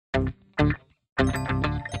Hey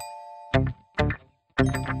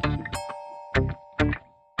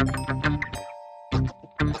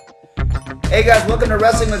guys, welcome to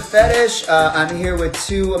Wrestling with Fetish. I'm here with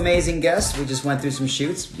two amazing guests. We just went through some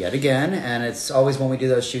shoots yet again, and it's always when we do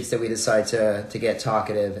those shoots that we decide to get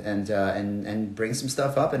talkative and bring some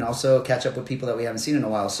stuff up, and also catch up with people that we haven't seen in a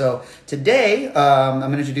while. So today, I'm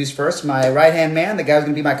going to introduce first my right hand man, the guy who's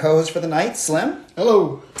going to be my co-host for the night, Slim.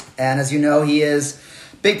 Hello. And as you know, he is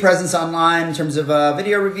big presence online in terms of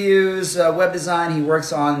video reviews, web design. He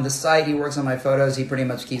works on the site. He works on my photos. He pretty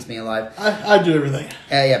much keeps me alive. I do everything.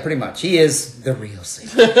 Yeah, pretty much. He is the real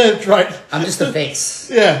Slim. That's right. I'm just the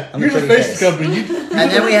face. Yeah, I'm you're the face of the company.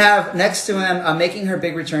 And then we have next to him, making her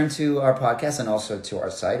big return to our podcast and also to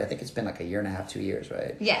our site. I think it's been like a year and a half, 2 years,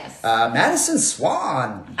 right? Yes. Madison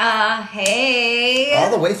Swan. Hey.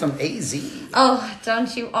 All the way from AZ. Oh,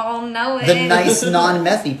 don't you all know it? The nice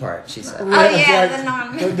non-methy part, she said. Oh, yeah, right. the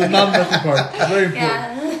non-methy. The non-methy part. Very important.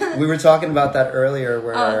 Yeah. We were talking about that earlier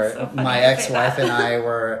where it's so funny my to say ex-wife that. and I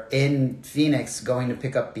were in Phoenix going to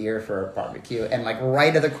pick up beer for a barbecue, and like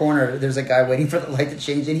right at the corner there's a guy waiting for the light to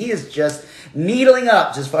change, and he is just needling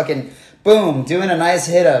up, just fucking boom, doing a nice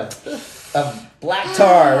hit of black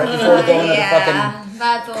tar right before going to the fucking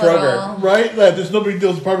that's a Kroger. little... Right? Like, there's no big deal.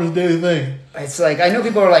 It's part of his daily thing. It's like, I know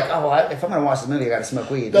people are like, oh, if I'm going to watch this movie, I got to smoke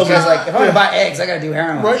weed. This That's guy's right. like, if I'm going to buy eggs, I got to do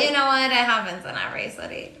heroin. Right. You know what? It happens in every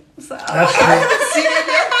city. So. That's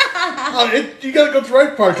true. You gotta go to the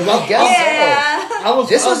right part. Cause I guess so.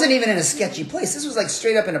 This I wasn't even in a sketchy place. This was like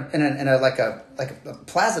straight up in a like a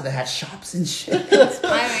plaza that had shops and shit.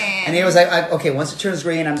 And he was like, okay, once it turns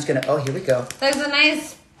green, I'm just gonna. Oh, here we go. There's a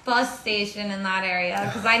nice bus station in that area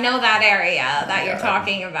because I know that area that you're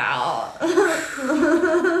talking about.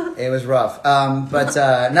 It was rough, but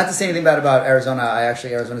not to say anything bad about Arizona.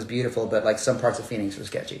 Arizona's beautiful, but like some parts of Phoenix were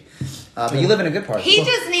sketchy. But you live in a good part. He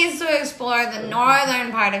just needs to explore the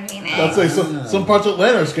northern part of Phoenix. I'd say some parts of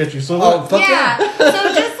Atlanta are sketchy. So Oh, fuck Yeah.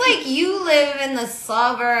 So just like you live in the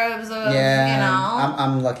suburbs of, yeah, you know.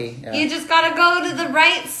 I'm lucky. Yeah. You just gotta go to the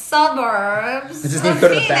right suburbs. I just need to go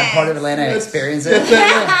to the bad part of Atlanta and experience it.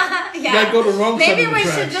 Yeah. You gotta go to the wrong side Maybe of the we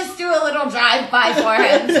should tracks. just do a little drive-by for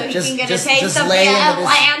him so he can get a taste of lay into this-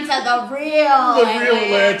 Atlanta, the real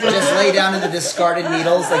Atlanta. Just lay down in the discarded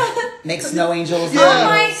needles, like make snow angels. Yeah. Oh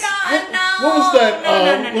my god, no. What was that?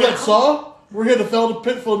 No. Was that Saw? Where he had to fell in a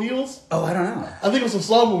pit full of needles? Oh, I don't know. I think it was a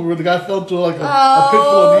Saw movie where the guy fell into like a pit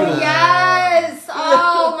full of needles. Yes.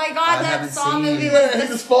 Oh my god, I that haven't Saw seen- movie Yeah, he was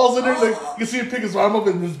just falls in there. Like, you can see him pick his arm up,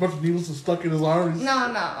 and there's a bunch of needles stuck in his arm.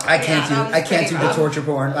 No. I can't do the torture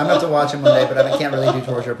porn. I'm about to watch him one day, but I can't really do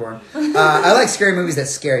torture porn. I like scary movies that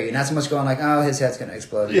scare you, not so much going like, oh, his head's gonna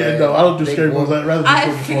explode. Yeah, Right? no, I don't do Big scary movies. wolf. I'd rather do I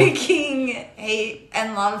torture porn. freaking hate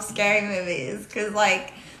and love scary movies because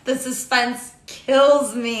like the suspense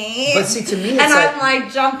kills me. But see, to me, it's and like- I'm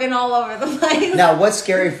like jumping all over the place. Now, what's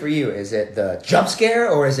scary for you? Is it the jump scare,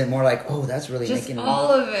 or is it more like, oh, that's really Just making me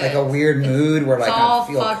all of it. like a weird mood where like all I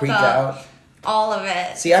feel fucked creeped up. out? All of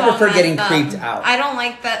it. See, I It's all prefer getting messed creeped up. out. I don't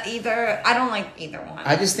like that either. I don't like either one.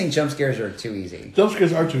 I just think jump scares are too easy. Jump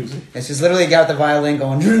scares are too easy. It's just literally a guy with the violin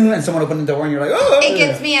going, and someone opened the door, and you're like, oh. It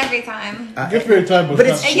gets me every time. It gets very time, But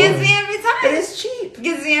it's It not gets fun. me every time. But it's cheap. It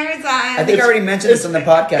gets me every time. I think I already mentioned this on the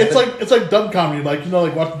podcast. It's but- like dumb comedy, like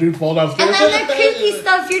like watch the dude fall downstairs. and then the creepy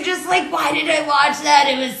stuff, you're just like, why did I watch that?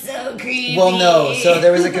 It was so creepy. Well, no. So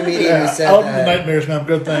there was a comedian who said I love the nightmares, man.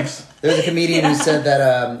 Good, thanks. there was a comedian who said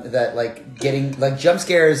that like getting like jump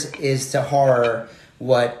scares is to horror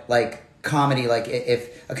what like comedy like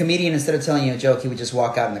if a comedian instead of telling you a joke he would just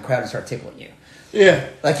walk out in the crowd and start tickling you. Yeah.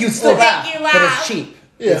 Like you still To make laugh, you but laugh. it's cheap.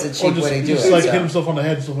 Yeah. It's a cheap or just, way to do just it. like so. hit himself on the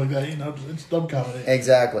head and stuff like that. It's dumb comedy.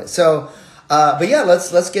 Exactly. So, but yeah,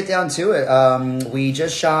 let's get down to it. We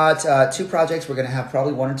just shot 2 projects. We're gonna have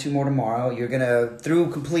probably 1 or 2 more tomorrow. You're gonna,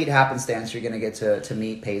 through complete happenstance, you're gonna get to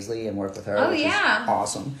meet Paisley and work with her. Oh, which yeah. is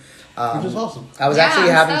awesome. Which is awesome. I was Yeah, actually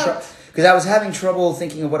I'm having stoked. because I was having trouble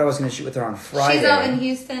thinking of what I was gonna shoot with her on Friday. She's out in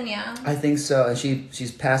Houston, yeah. I think so, and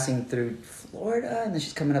she's passing through Florida, and then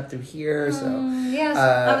she's coming up through here. So Yes,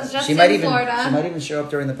 I was just she in might even Florida. she might even show up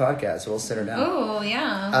during the podcast. So we'll sit her down. Oh,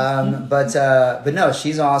 yeah. But no,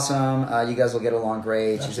 she's awesome. You guys will get along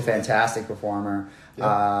great. She's a fantastic performer.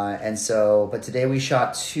 But today we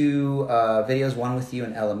shot 2 videos, one with you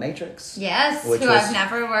and Ella Matrix. Yes, which who was- I've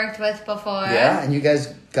never worked with before. Yeah, and you guys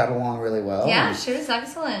got along really well. Yeah, And she was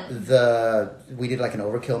excellent. we did like an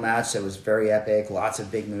overkill match that was very epic, lots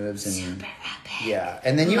of big moves and Super epic. yeah.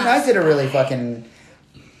 And then you and I did a really fucking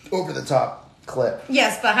over the top clip.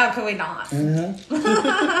 Yes, but how could we not?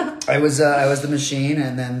 I was the machine,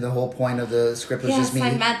 and then the whole point of the script was just Yes, me.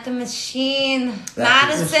 I met the machine. That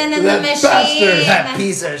Madison and the that machine. bastard. That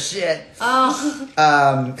piece of shit. Oh,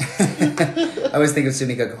 I always think of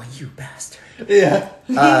Sumika going, "You bastard." Yeah.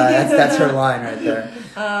 That's her line right there.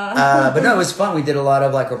 But no, it was fun. We did a lot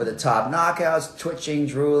of like over the top knockouts, twitching,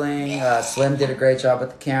 drooling. Slim did a great job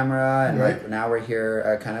with the camera, and Right. like now we're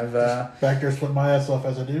here, kind of. Back there, split my ass off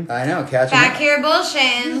as I do. I know, catching back up. here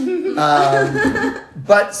bullshitting.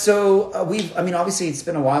 But so obviously it's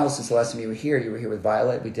been a while since the last time you were here. You were here with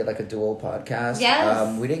Violet. We did like a dual podcast.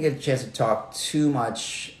 Yes. We didn't get a chance to talk too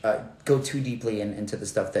much, go too deeply into the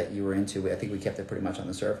stuff that you were into. I think we kept it pretty much on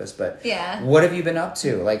the surface. But Yeah. what have you been up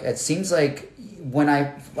to? Like, it seems like when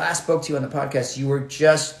I last spoke to you on the podcast, you were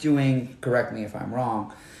just doing, correct me if I'm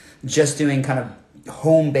wrong, just doing kind of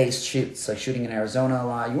home-based shoots, like shooting in Arizona a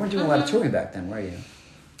lot. You weren't doing a lot of touring back then, were you?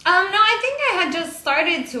 No, I think I had just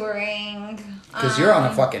started touring. Because you're on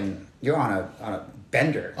a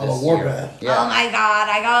bender. On a this year. warpath. Yeah. Oh my god,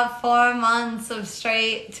 I got 4 months of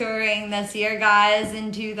straight touring this year, guys,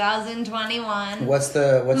 in 2021.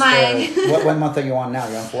 What month are you on now?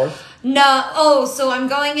 You're on 4th? No, so I'm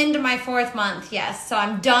going into my 4th month, yes. So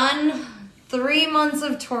I'm done 3 months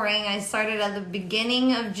of touring. I started at the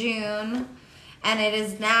beginning of June. And it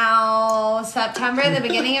is now September, the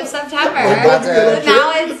beginning of September.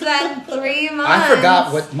 Now it's been 3 months. I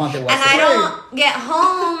forgot what month it was. And I don't get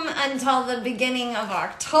home until the beginning of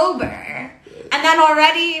October. And then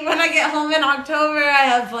already when I get home in October, I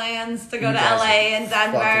have plans to go You to guys LA and are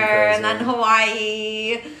Denver fucking crazy. and then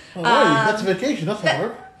Hawaii. Oh, right. That's a vacation. That's not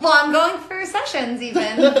work. Well, I'm going for sessions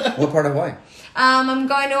even. What part of Hawaii? I'm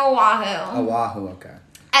going to Oahu. Oahu, okay.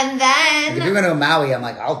 And Like, if you're then... going to Maui, I'm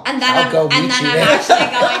like, I'll go meet I'm you there. actually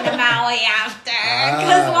going to Maui after.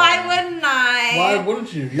 Because why wouldn't I? Why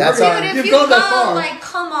wouldn't you? That's You're- on- Dude, if You've you gone go, that far. like,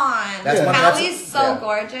 come on. That's one- Maui's that's- so yeah.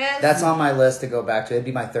 gorgeous. That's on my list to go back to. It'd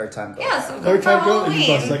be my 3rd time going. Yeah, so go Third for time going? Halloween.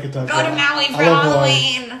 This is my second time Go to going. Maui for I love Hawaii.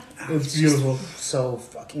 Halloween. It's beautiful. So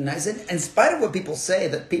fucking nice. And in spite of what people say,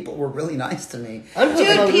 that people were really nice to me. I don't know if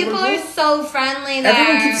I Dude, people remember. are so friendly there.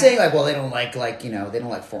 Everyone keeps saying like, well, they don't like they don't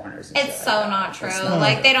like foreigners. And It's shit. so not true. It's not.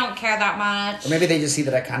 Like, they don't care that much. Or maybe they just see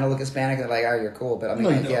that I kind of look Hispanic and they're like, oh, you're cool. But I mean, No,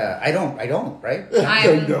 you like, don't. yeah, I don't, right?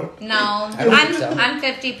 I'm, don't. no, I don't think so. I'm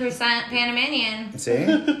 50% Panamanian. See,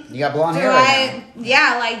 you got blonde Do hair. Right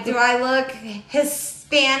do I look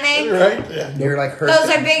Hispanic? Right? Yeah. now. You're like her. Those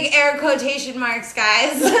are big air quotation marks,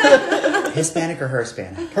 guys. Hispanic or her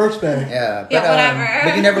Hispanic. Her Hispanic. Yeah, but, Yeah, whatever.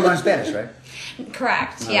 But you never learned Spanish, right?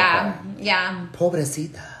 Correct. Okay. Yeah.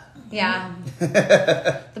 Pobrecita. Yeah.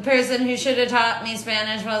 The person who should have taught me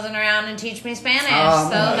Spanish wasn't around to teach me Spanish, Oh,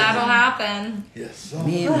 so man. that'll happen. Yes.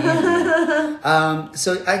 Man.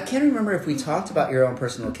 So I can't remember if we talked about your own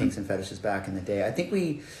personal kinks and fetishes back in the day. I think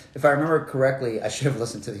if I remember correctly, I should have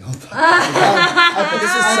listened to the old podcast.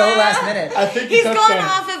 This is so last minute. I think you He's touched going on it.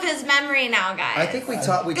 off of his memory now, guys. I think we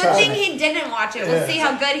talked. Good thing he didn't watch it. We'll Yeah. see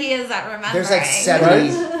how good he is at remembering. There's like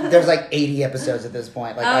 70. There's like 80 episodes at this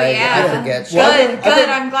point. Like Oh, I yeah. forget. shit. Well, Good, I good. think-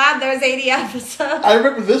 I'm glad there's 80 episodes. I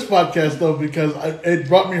remember this podcast though because it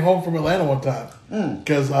brought me home from Atlanta one time.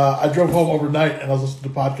 Because I drove home overnight and I was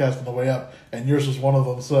listening to podcasts on the way up, and yours was one of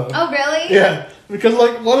them. So Oh, really? yeah, because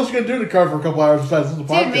like, what else you gonna do in the car for a couple hours besides listen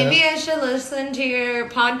to podcasts? Dude, maybe I should listen to your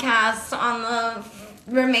podcast on the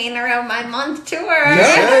remainder of my month tour.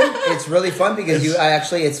 Yeah, it's really fun because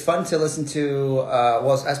it's fun to listen to,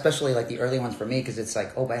 especially like the early ones for me because it's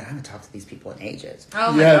like, oh, man, I haven't talked to these people in ages.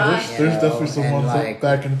 Oh my Yeah, god. there's know, definitely some and, ones like-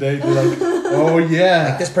 back in the day. Be like, oh yeah,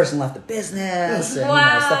 Like this person left the business and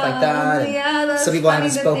Wow. stuff like that. And Yeah, that's some people I haven't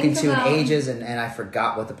funny to spoken think to in about. ages, and I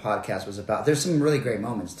forgot what the podcast was about. There's some really great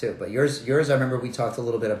moments too, but yours, I remember we talked a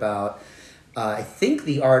little bit about. I think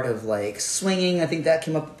the art of like swinging. I think that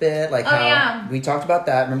came up a bit. Like how yeah. we talked about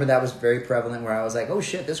that. Remember that was very prevalent. Where I was like, oh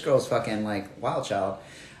shit, this girl's fucking like wild child.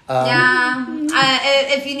 Yeah.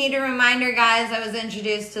 If you need a reminder, guys, I was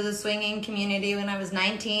introduced to the swinging community when I was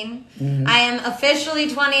 19. I am officially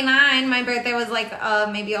 29. My birthday was like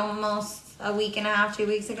maybe almost a week and a half, 2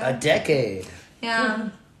 weeks ago. A decade. Yeah.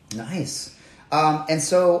 Nice. And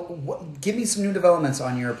so, give me some new developments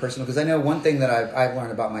on your personal, because I know one thing that I've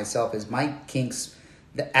learned about myself is my kinks,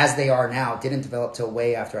 as they are now, didn't develop till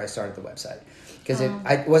way after I started the website. Because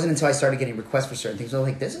it wasn't until I started getting requests for certain things, I was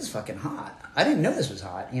like, this is fucking hot. I didn't know this was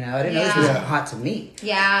hot. I didn't know this was hot to me.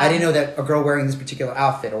 Yeah. I didn't know that a girl wearing this particular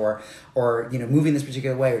outfit or moving this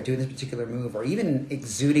particular way or doing this particular move or even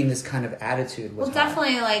exuding this kind of attitude was hot.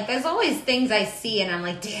 Definitely, like, there's always things I see and I'm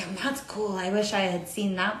like, damn, that's cool. I wish I had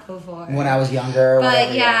seen that before. When I was younger. But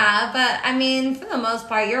but I mean, for the most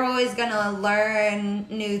part, you're always going to learn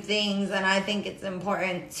new things. And I think it's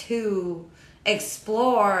important to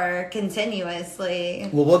explore continuously.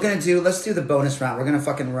 Well, let's do the bonus round. We're gonna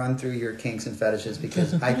fucking run through your kinks and fetishes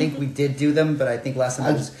because I think we did do them, but I think last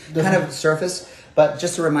time it was kind of surface. But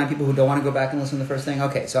just to remind people who don't want to go back and listen to the first thing,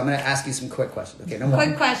 okay, so I'm gonna ask you some quick questions. Okay, number one.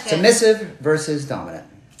 Quick question. Submissive versus dominant.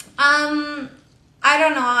 I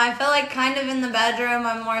don't know. I feel like kind of in the bedroom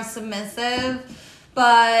I'm more submissive.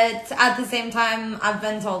 But at the same time, I've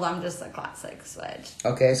been told I'm just a classic switch.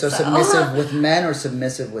 Okay, so submissive with men or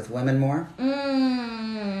submissive with women more?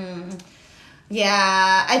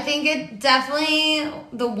 Yeah, I think it definitely,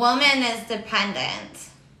 the woman is dependent.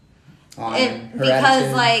 On her because,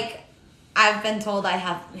 attitude? like, I've been told I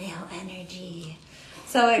have male energy.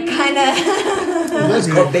 So it kind of...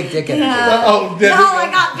 It's called big dick energy. Yeah. Oh, No, I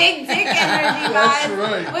got big dick energy, guys. That's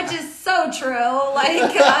right. Which is so true. Like,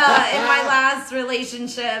 in my last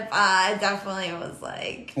relationship, I definitely was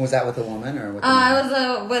like... Was that with a woman or with a I man?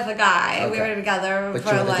 was with a guy. Okay. We were together But for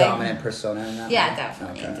you were the like... dominant persona in that Yeah, one?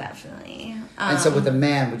 definitely, Okay. definitely. And so with a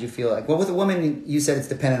man, would you feel like... Well, with a woman, you said it's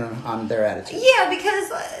dependent on their attitude. Yeah,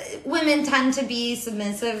 because women tend to be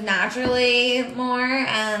submissive naturally more,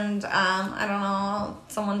 and I don't know,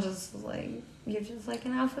 someone just was like, you're just like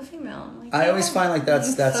an alpha female. I'm like, I always find like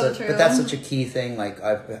that's so true. but that's such a key thing. Like,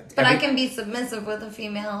 But I can be submissive with a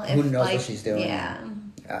female if Who knows like, what she's doing. Yeah.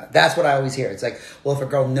 That's what I always hear. It's like, well, if a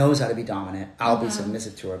girl knows how to be dominant, I'll Mm-hmm. be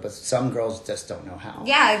submissive to her. But some girls just don't know how.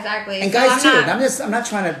 Yeah, exactly. And So guys too. not- I'm not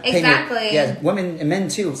trying to paint Exactly. women and men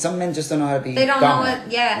too. Some men just don't know how to be. They don't dominant. know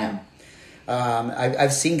what. Yeah.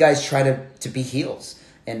 I've seen guys try to be heels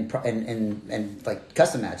and like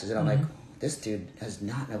custom matches, and I'm like, this dude does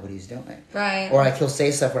not know what he's doing. Right. Or like he'll say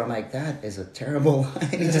stuff where I'm like, that is a terrible line.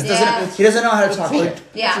 He just Yeah. doesn't. He doesn't know how to talk Like, shit.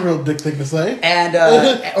 Yeah. That's a real dick thing to say. And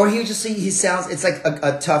or he just he sounds. It's like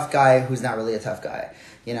a tough guy who's not really a tough guy,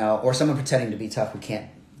 or someone pretending to be tough who can't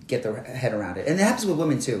get their head around it. And it happens with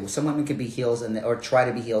women too. Some women could be heels or try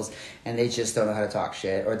to be heels, and they just don't know how to talk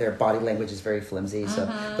shit, or their body language is very flimsy. So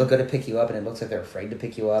they'll go to pick you up, and it looks like they're afraid to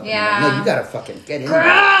pick you up. Yeah. And like, no, you gotta fucking get in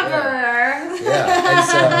Grab there. her. Yeah.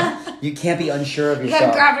 And so you can't be unsure of You gotta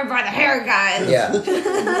yourself. grab her by the hair, guys. Yeah.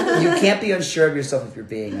 You can't be unsure of yourself if you're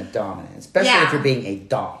being a dominant, especially Yeah. if you're being a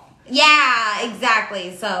dom. Yeah,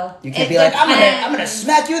 exactly. So You can't it be like, I'm depends. gonna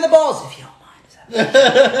smack you in the balls if you don't mind.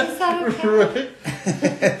 Is that okay? Right.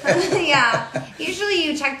 Yeah. Usually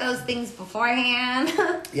you check those things beforehand.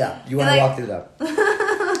 Yeah, you want to Like- walk through that.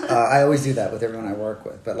 I always do that with everyone I work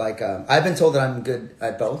with. But like, I've been told that I'm good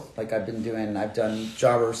at both. Like I've done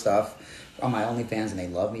jobber stuff on my OnlyFans, and they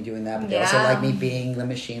love me doing that. But they also Yeah. like me being the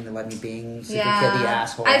machine. They like me being super Yeah. kiddy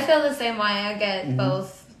asshole. I feel the same way. I get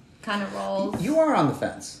both kind of roles. You are on the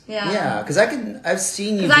fence. Yeah. Yeah, because I've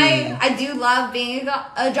seen you. Because Be, I do love being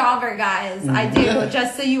a jobber, guys. I do.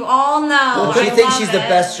 Just so you all know. she I thinks love she's the it.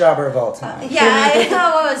 best jobber of all time. Yeah, I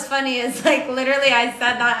know what was funny is like literally I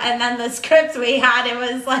said that, and then the script we had, it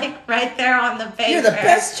was like right there on the paper. You're the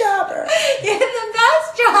best jobber. You're the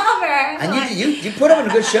best jobber. And Like, you put up a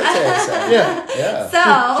good show today. So. Yeah. Yeah.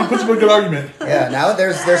 She so puts up a good argument. Yeah. Now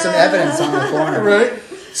there's some evidence on the corner. Right?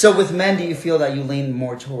 So with men, do you feel that you lean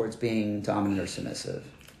more towards being dominant or submissive?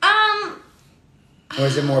 Or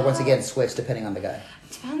is it more, once again, switch depending on the guy?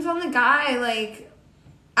 depends on the guy. Like,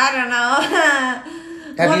 I don't know.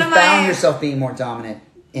 Have One you of found my- yourself being more dominant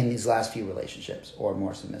in these last few relationships or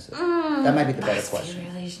more submissive? That might be the better Last few question.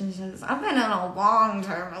 relationships. I've been in a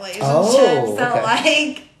long-term relationship, Oh, so okay.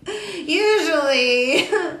 like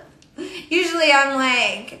usually I'm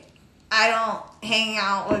like I don't hang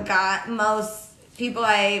out with most people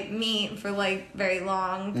I meet for like very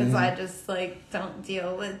long because I just like don't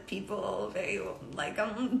deal with people very like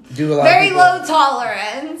I'm Do a lot of very people- low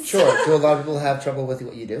tolerance. Sure. Do a lot of people have trouble with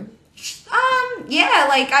what you do? Yeah,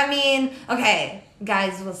 like, I mean, okay,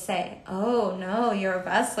 guys will say, oh, no, you're a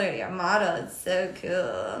wrestler, you're a model, it's so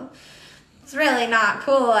cool. It's really not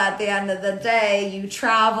cool at the end of the day. You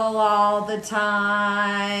travel all the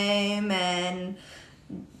time, and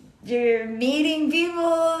you're meeting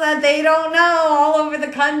people that they don't know all over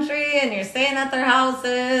the country, and you're staying at their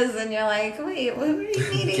houses, and you're like, wait, who are you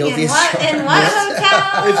meeting? Guilty In as what, charged. in what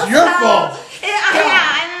hotel? It's your fault.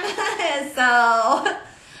 Yeah, so...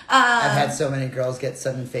 I've had so many girls get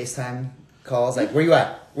sudden FaceTime calls like, where you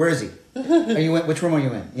at? Where is he? Are you in? Which room are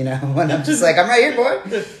you in? You know, and I'm just like, I'm right here, boy.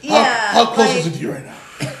 Yeah. How close like- is it to you right now?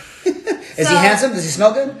 Is he handsome? Does he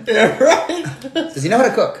smell good? Yeah, right. Does he know how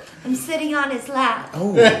to cook? I'm sitting on his lap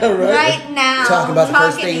Oh, right now. Talking about the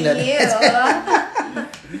first thing to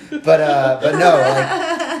but no,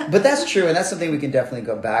 like, but that's true, and that's something we can definitely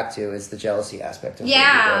go back to is the jealousy aspect of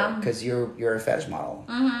Yeah. because you're a fetish model,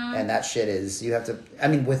 and that shit is you have to. I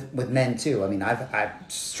mean, with men too. I mean, I've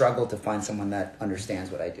struggled to find someone that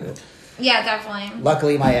understands what I do. you. Yeah, definitely.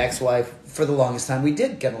 Luckily, my ex-wife, for the longest time, we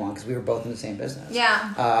did get along because we were both in the same business.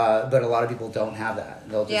 Yeah. But a lot of people don't have that.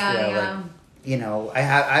 They'll just Yeah. like, you know,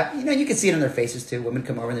 you can see it in their faces too. Women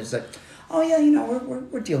come over and they're just like, oh yeah, you know,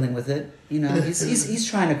 we're dealing with it. You know, he's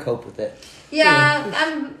trying to cope with it.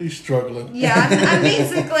 Yeah, He's struggling. I'm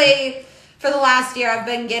basically, for the last year, I've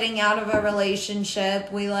been getting out of a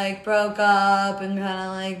relationship. We like broke up and kind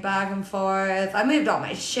of like back and forth. I moved all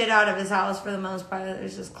my shit out of his house for the most part.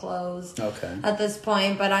 There's just clothes Okay. at this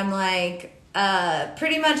point, but I'm like,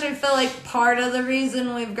 pretty much I feel like part of the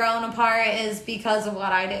reason we've grown apart is because of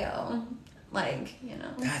what I do. Like, you know.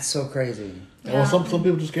 That's so crazy. Well, some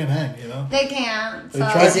people just can't hang, you know. They can't. They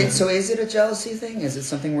So. try Is it a jealousy thing? Is it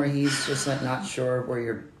something where he's just like not sure where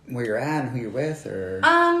you're at and who you're with, or?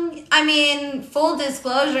 I mean, full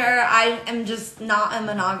disclosure, I am just not a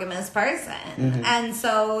monogamous person. And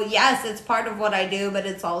so, yes, it's part of what I do, but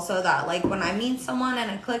it's also that, like, when I meet someone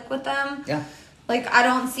and I click with them, Yeah. like, I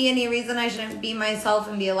don't see any reason I shouldn't be myself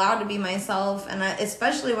and be allowed to be myself. And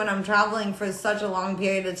especially when I'm traveling for such a long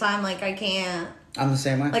period of time, like, I can't. I'm the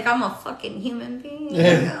same way. Like, I'm a fucking human being.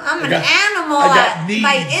 Yeah. I'm an animal. I got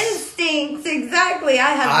My needs. instincts, exactly. I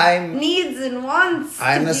have needs and wants.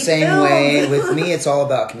 I'm to the be same filled. way. With me, it's all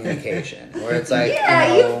about communication. Where it's like,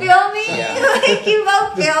 Yeah, you know, you feel me? Yeah. Like, you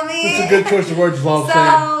both feel me? It's a good choice of words, is all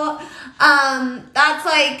I'm saying. So, that's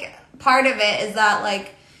like part of it is that,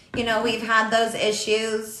 like, you know, we've had those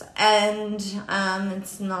issues and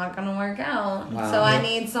it's not gonna work out. Wow. So I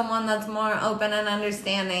need someone that's more open and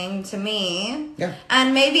understanding to me. Yeah.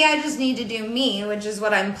 And maybe I just need to do me, which is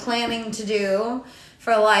what I'm planning to do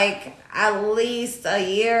for like at least a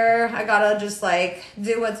year. I gotta just like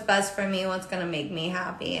do what's best for me, what's gonna make me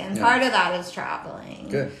happy. And Yeah. part of that is traveling.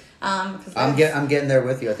 Good. 'Cause I'm getting there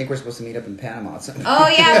with you. I think we're supposed to meet up in Panama. At some point. Oh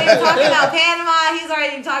yeah, we were talking about Panama. He's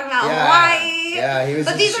already talking about Hawaii. Yeah, he was.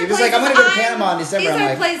 But these She are was like, "I'm gonna go to places Panama in December." These I'm are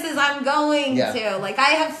like, places I'm going Yeah. to. Like, I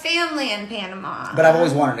have family in Panama. but I've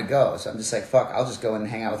always wanted to go, so I'm just like, "Fuck, I'll just go and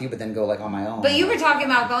hang out with you," but then go like on my own. But you were talking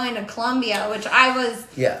about going to Colombia, which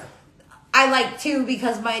Yeah. I like too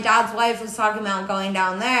because my dad's wife was talking about going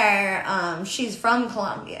down there. She's from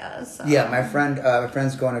Colombia, so Yeah, my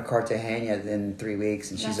friend's going to Cartagena in 3 weeks,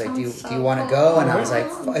 and she's That like, "Do you sounds want to so go?" And I cool. was like,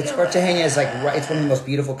 "It's Do Cartagena it. is like it's one of the most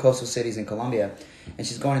beautiful coastal cities in Colombia." And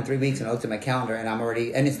she's going in 3 weeks, and I looked at my calendar, and I'm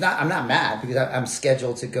not mad because I'm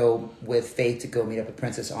scheduled to go with Faith to go meet up with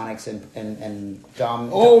Princess Onyx and Dom.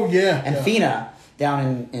 Oh, yeah. and yeah. Fina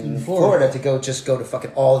down in Florida. Florida to go to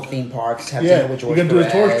fucking all the theme parks, have Yeah, dinner with George you're gonna do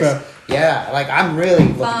a tourist Perez. trap. Yeah, like I'm really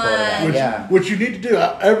looking forward to that. Which, Yeah, which you need to do.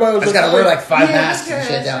 Everybody was I just gotta like, wear like 5 Yeah, masks and shit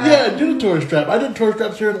tourist down trap. there. yeah, do the tourist trap. I did tourist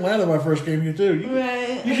traps here in Atlanta when I first came here too.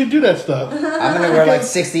 Right. You should do that stuff. I'm gonna wear like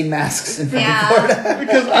 16 masks in fucking Yeah. Florida.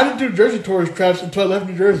 Because I didn't do Jersey tourist traps until I left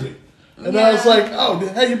New Jersey. And then I was Yeah. like, oh,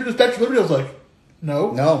 hey, you been to Statue of Liberty? I was like,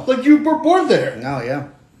 no. No. Like, you were born there. No, yeah.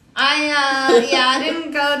 I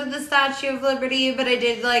didn't go to the Statue of Liberty, but I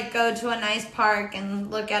did like go to a nice park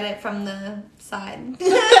and look at it from the side.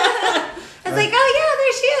 I was like, oh yeah,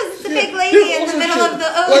 there she is. It's a big lady in the middle of the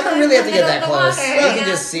ocean. You don't really have to get that middle close. of the You water, can yeah.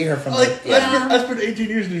 just see her from Like, like, yeah. I spent 18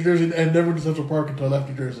 years in New Jersey and never went to Central Park until I left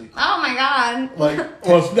New Jersey. Oh my god. Like,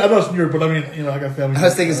 well, I know it's New York, but I mean, you know, I got family. I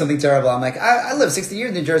was thinking something terrible. I'm like, I lived 60 years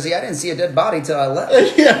in New Jersey. I didn't see a dead body till I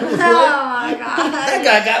left. Yeah, Oh right. my That god.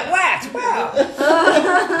 guy got whacked. Wow.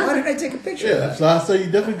 Why didn't I take a picture of Yeah, that? so I say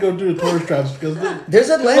you definitely go do the tourist traps because There's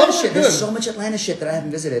Atlanta Well, shit. There's good. so much Atlanta shit that I haven't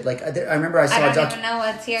visited. Like I remember I saw I a don't even know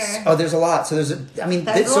what's here. Oh, there's a lot. So there's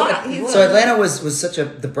There's a lot. so Atlanta was such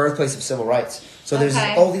the birthplace of civil rights. So there's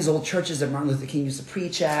Okay. all these old churches that Martin Luther King used to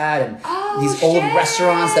preach at, and Oh, these old shit.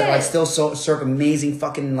 restaurants that like still serve amazing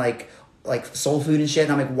fucking like soul food and shit.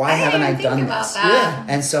 And I'm like, why I haven't I didn't even done think about this? that.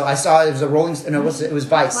 And so I saw it was a Rolling. No, it was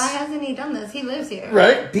Vice. Why hasn't he done this? He lives here.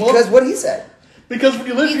 right? Because Well, what he said. because when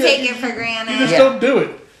you live You here, take it for you granted. just Yeah. don't do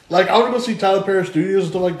it. Like I want to go see Tyler Perry Studios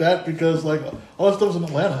and stuff like that because like all that stuff's in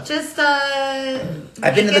Atlanta. Just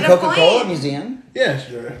I've been to the make it a Coca-Cola point. Museum. Yeah,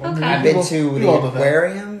 sure. I mean, I've you been all- to you the all know that.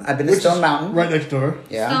 aquarium. I've been to Which Stone is Mountain. right next door.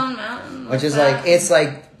 Yeah. Stone Mountain. Which is What's like that? it's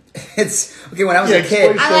like it's okay. When I was Yeah, a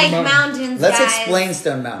kid, explain I Stone like Mountain. mountains. let's guys. explain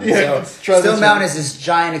Stone Mountain. Yeah, let's so try this Stone one. Mountain is this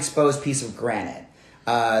giant exposed piece of granite.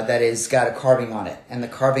 that is got a carving on it, and the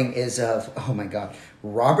carving is of, oh my god,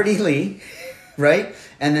 Robert E. Lee, right?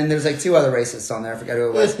 And then there's like two other racists on there. I forgot who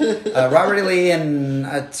it was. Robert E. Lee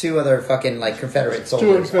and two other fucking like Confederate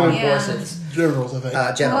soldiers on horses. Generals, I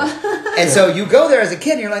think. Generals. And so you go there as a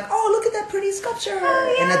kid and you're like, oh, look at that pretty sculpture.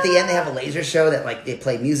 And at the end they have a laser show that like they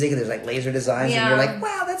play music and there's like laser designs and you're like,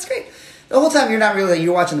 wow, that's great. The whole time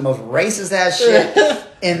you're watching the most racist ass shit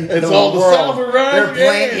in it's the all world. The South around,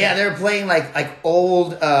 they're playing like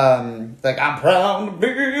old like I'm proud to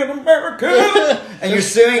be an American. And you're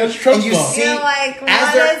suing and you see you're like,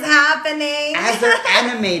 what is happening? As they're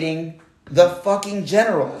animating the fucking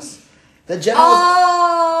generals. The generals.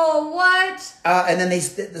 Oh, what? And then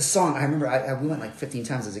the song. I remember we went like 15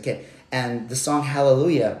 times as a kid, and the song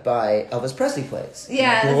 "Hallelujah" by Elvis Presley plays.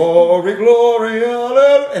 Yeah. Glory, glory,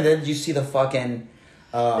 hallelujah. And then you see the fucking.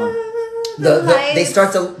 They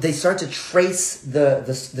start to trace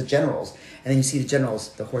the generals, and then you see the generals.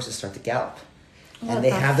 The horses start to gallop, and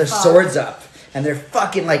they have their swords up. And they're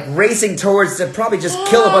fucking like racing towards to probably just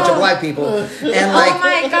kill a bunch of black people. And like, oh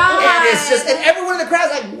my god! And it's just, and everyone in the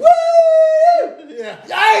crowd's like, woo!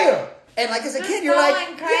 Yeah! And like as a kid, you're like,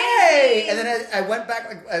 crazy. Yay! And then I went back,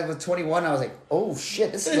 like I was 21, I was like, oh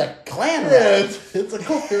shit, this is like Klan rally. Yeah, it's a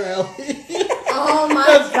culture rally. Oh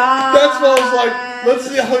my god! That's what I was like. Let's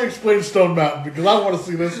see how you explain Stone Mountain because I want to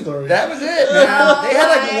see this story. That was it. Man. They had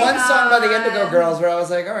like one song by the Indigo Girls where I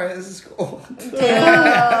was like, all right, this is cool.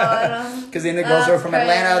 Because the Indigo Girls are from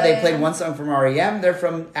Atlanta. They played one song from REM. They're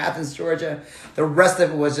from Athens, Georgia. The rest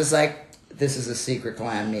of it was just like, this is a secret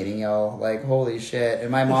Klan meeting, yo. Like, holy shit.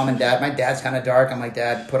 And my mom and dad, my dad's kind of dark. I'm like,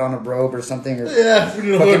 Dad, put on a robe or something. Or Dad,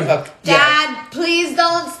 please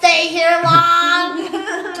don't stay here long.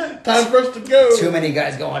 Time for us to go. Too many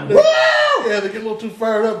guys going, woo! Yeah, they get a little too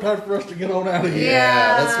fired up. Time for us to get on out of here.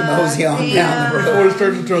 Yeah, let's mosey on down the road. Before it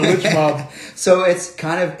turns into a lynch mob. So it's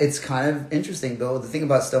kind of interesting, though. The thing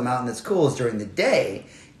about Stone Mountain that's cool is during the day,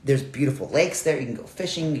 there's beautiful lakes there. You can go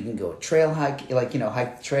fishing. You can go trail hike,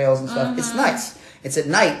 hike trails and stuff. It's nice. It's at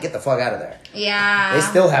night. Get the fuck out of there. Yeah. They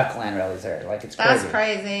still have Klan rallies there. Like it's crazy. That's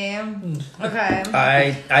crazy. Okay.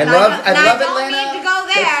 I love Atlanta. Don't need to go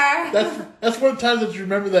there. That's one time that you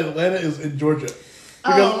remember that Atlanta is in Georgia.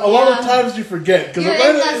 Because a lot of times you forget. Because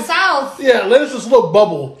Atlanta in the South. Yeah, Atlanta's this little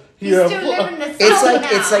bubble. You still live in the South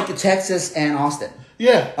It's like Texas and Austin.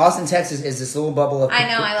 Yeah. Austin, Texas is this little bubble of I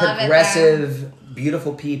love progressive,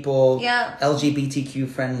 beautiful people, yeah. LGBTQ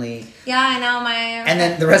friendly. Yeah, I know and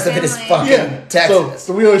then the rest of it is fucking Texas.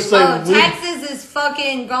 So we always say, Texas is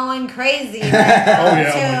fucking going crazy. Right now, oh my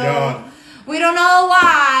god. We don't know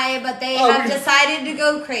why, but they have decided to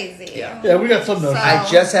go crazy. Yeah, we got some notes. I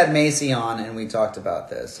just had Macy on, and we talked about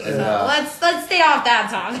this. And, let's stay off that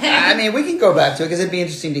topic. I mean, we can go back to it because it'd be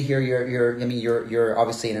interesting to hear you're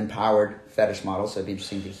obviously an empowered fetish model, so it'd be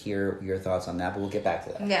interesting to hear your thoughts on that. But we'll get back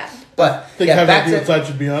to that. Yeah. But back to inside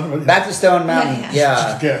should be on. Back to Stone Mountain. Yeah.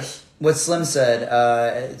 Just guess. What Slim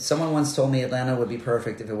said, someone once told me Atlanta would be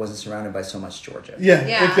perfect if it wasn't surrounded by so much Georgia.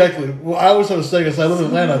 Yeah, exactly. Well, I always have to say, because I live in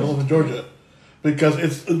Atlanta, I don't live in Georgia. Because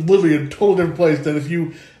it's literally a total different place than if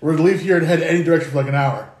you were to leave here and head any direction for like an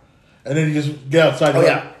hour. And then you just get outside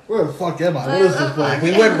and where the fuck am I? What is this place?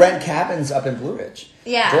 We would rent cabins up in Blue Ridge,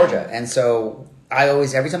 Georgia. And so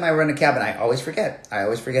every time I rent a cabin, I always forget. I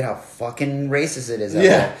always forget how fucking racist it is out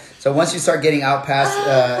there. So once you start getting out past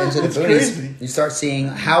into the boonies, you start seeing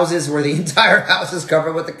houses where the entire house is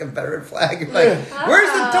covered with the Confederate flag. You're like, where's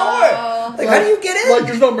the door? Like, how do you get in? Like,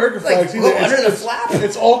 there's no American flags either. Under the flap.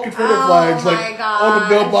 It's all Confederate flags. Like, on the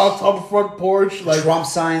mailbox, on the front porch. Like Trump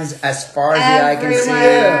signs as far as the eye can see.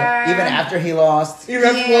 Even after he lost. Even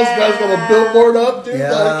after he lost, guys got a billboard up, dude.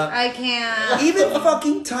 Yeah. Like, I can't. Even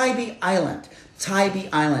fucking Tybee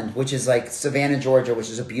Island, which is like Savannah, Georgia, which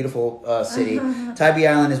is a beautiful city. Tybee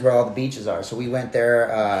Island is where all the beaches are. So we went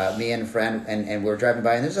there, me and a friend, and we were driving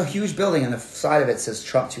by, and there's a huge building, and the side of it says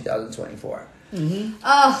Trump 2024. Mm-hmm.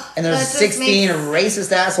 Oh, and there's 16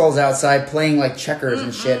 racist assholes outside playing like checkers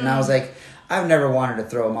and shit. And I was like, I've never wanted to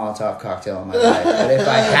throw a Molotov cocktail in my life, but if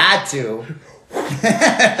I had to,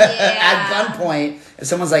 at gunpoint, if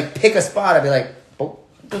someone's like, pick a spot, I'd be like,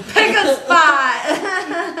 pick a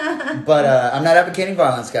spot. But I'm not advocating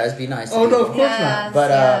violence, guys. Be nice. Oh no, of course not.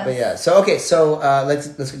 But yeah. So okay. So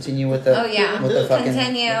let's continue with the with the fucking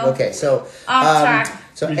continue. Okay. So off track.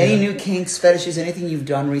 So any new kinks, fetishes, anything you've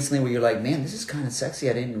done recently where you're like, man, this is kind of sexy.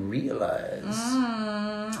 I didn't realize.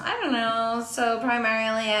 I don't know. So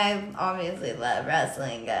primarily, I obviously love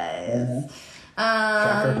wrestling, guys.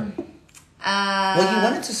 Well, you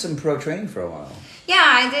went into some pro training for a while. Yeah,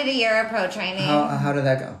 I did a year of pro training. How did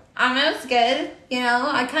that go? It was good.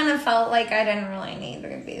 I kind of felt like I didn't really need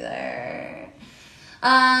to be there.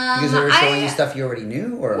 Because they were showing you stuff you already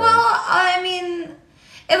knew, or well, I mean,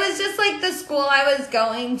 it was just like the school I was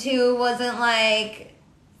going to wasn't like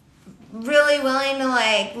really willing to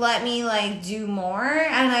like let me like do more,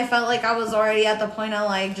 and I felt like I was already at the point of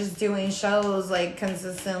like just doing shows like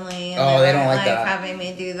consistently, and they don't like that, having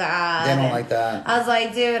me do that. They don't like that. I was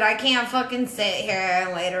like, dude, I can't fucking sit here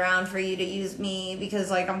and wait around for you to use me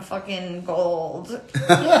because like I'm fucking gold.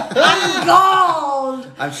 I'm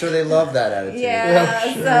gold. I'm sure they love that attitude. Yeah,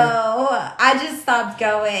 sure. so I just stopped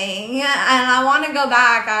going, and I want to go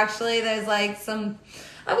back. Actually, there's like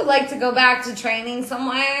I would like to go back to training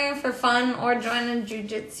somewhere for fun, or join a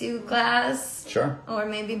jiu-jitsu class. Sure. Or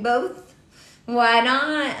maybe both. Why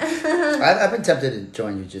not? I've been tempted to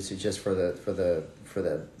join jiu-jitsu just for the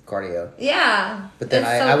cardio. Yeah. But then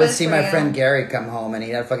it's so I would good see for my you. friend Gary come home and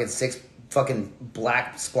he had fucking 6 fucking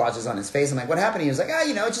black splotches on his face. I'm like, what happened? He was like,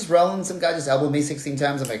 it's just rolling. Some guy just elbowed me 16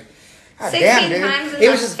 times. I'm like, God 16 damn, dude. times in It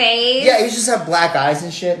the was just face? Yeah, he just have black eyes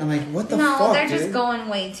and shit. And I'm like, what the fuck, No, they're dude? just going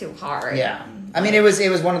way too hard. Yeah. I mean, it was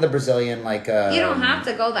one of the Brazilian, like... You don't have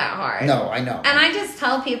to go that hard. No, I know. And I just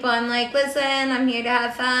tell people, I'm like, listen, I'm here to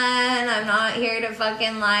have fun. I'm not here to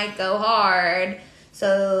fucking, like, go hard.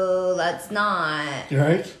 So let's not.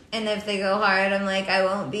 Right? And if they go hard, I'm like, I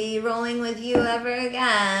won't be rolling with you ever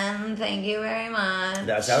again. Thank you very much.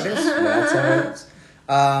 That's how it is. That's how it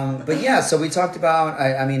is. But yeah, so we talked about,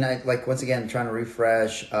 I mean, like, once again, trying to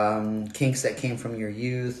refresh, kinks that came from your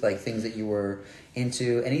youth, like things that you were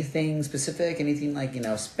into. Anything specific? Anything like,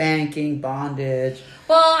 spanking, bondage?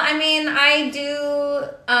 Well, I mean, I do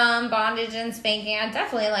bondage and spanking. I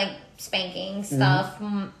definitely like spanking stuff.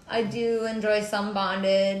 I do enjoy some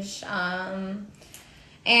bondage.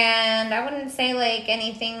 And I wouldn't say like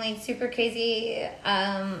anything like super crazy.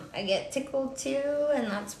 I get tickled too, and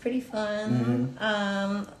that's pretty fun.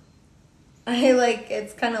 I like,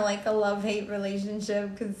 it's kind of like a love-hate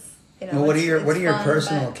relationship because Well, what are your fun,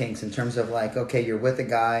 personal but- kinks in terms of like, okay, you're with a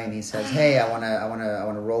guy and he says, hey, I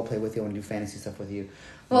wanna role play with you, I wanna do fantasy stuff with you.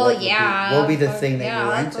 Well, What yeah. would be the thing that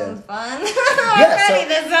you're that into? sounds fun. Yeah, so- Already,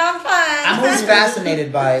 that sounds fun. I'm always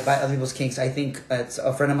fascinated by other people's kinks. I think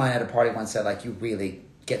a friend of mine at a party once said, like, you really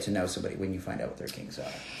get to know somebody when you find out what their kinks are.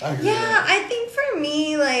 I agree with Yeah, that. I think for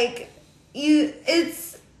me, like,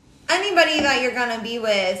 it's anybody that you're gonna be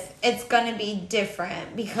with, it's gonna be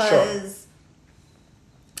different because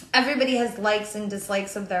everybody has likes and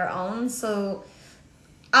dislikes of their own. So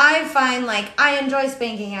I find, like, I enjoy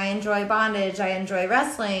spanking, I enjoy bondage, I enjoy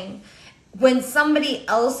wrestling. When somebody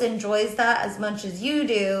else enjoys that as much as you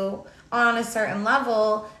do on a certain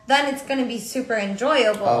level, then it's gonna be super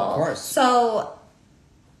enjoyable. Of course. So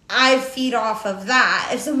I feed off of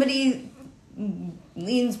that. If somebody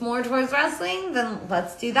leans more towards wrestling, then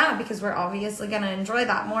let's do that because we're obviously going to enjoy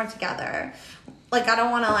that more together. Like, I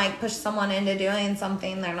don't want to like push someone into doing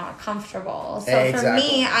something they're not comfortable. So for Exactly.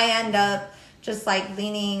 me, I end up just like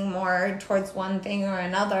leaning more towards one thing or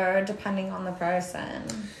another depending on the person.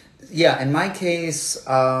 Yeah, in my case,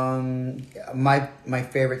 my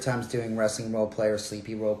favorite times doing wrestling role play or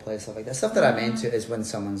sleepy role play, stuff like that. Stuff that I'm into is when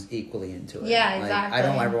someone's equally into it. Yeah, Like, exactly. I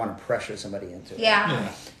don't ever want to pressure somebody into it. Yeah.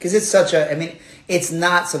 Because it's such a, I mean, it's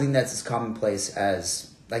not something that's as commonplace as,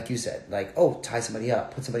 like you said, like, oh, tie somebody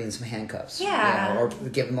up, put somebody in some handcuffs. Yeah. Or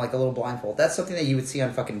give them like a little blindfold. That's something that you would see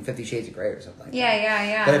on fucking 50 Shades of Grey or something like Yeah, that.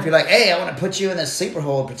 yeah. But if you're like, hey, I want to put you in this sleeper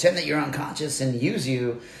hole, pretend that you're unconscious and use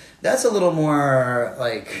you, that's a little more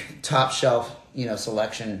like top shelf,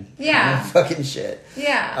 selection. Yeah. Kind of fucking shit.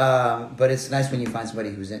 Yeah. But it's nice when you find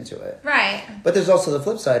somebody who's into it. Right. But there's also the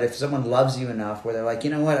flip side. If someone loves you enough where they're like,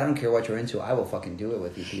 you know what, I don't care what you're into, I will fucking do it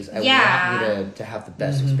with you because I Yeah. want you to have the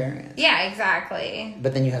best experience. Yeah, exactly.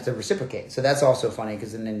 But then you have to reciprocate. So that's also funny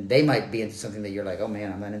because then they might be into something that you're like, oh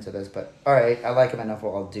man, I'm not into this, but all right, I like him enough,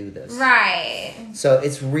 well, I'll do this. Right. So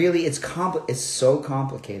it's really, it's so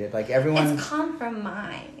complicated. Like everyone, It's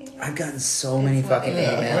compromise. I've gotten so many It's what fucking it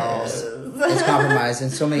emails. is. It's compromised,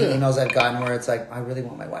 and so many emails I've gotten where it's like, I really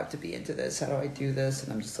want my wife to be into this. How do I do this?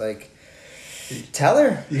 And I'm just like, tell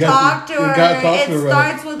her. You Talk to you her. gotta talk to her It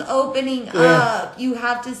about starts with opening Yeah. up. You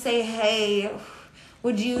have to say, hey,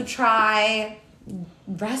 would you try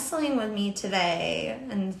wrestling with me today?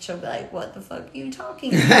 And she'll be like, what the fuck are you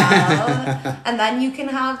talking about? And then you can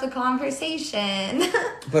have the conversation.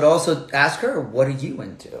 But also ask her, what are you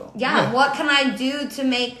into? Yeah, what can I do to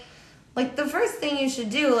make, like, the first thing you should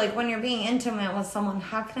do, like, when you're being intimate with someone,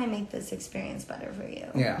 how can I make this experience better for you?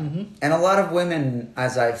 Yeah. And a lot of women,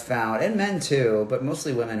 as I've found, and men too, but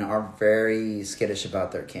mostly women are very skittish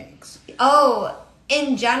about their kinks. Oh,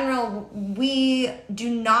 in general, we do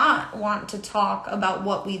not want to talk about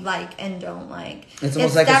what we like and don't like. It's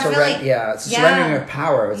almost like it's a surrendering of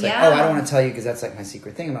power. It's like, oh, I don't want to tell you because that's like my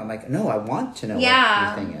secret thing. And I'm like, no, I want to know what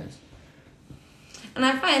your thing is. And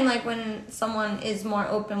I find like when someone is more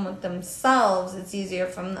open with themselves, it's easier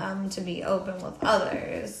for them to be open with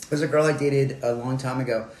others. There's a girl I dated a long time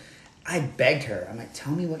ago. I begged her. I'm like,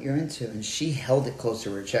 tell me what you're into. And she held it close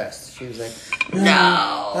to her chest. She was like,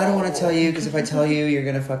 no. I don't want to tell you because if I tell you, you're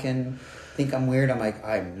going to fucking think I'm weird. I'm like,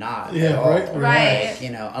 I'm not. Yeah, right. Right. You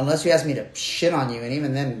know, unless you ask me to shit on you. And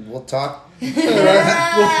even then, we'll talk. We'll see what we can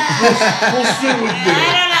do. I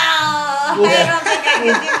don't know. I don't think I can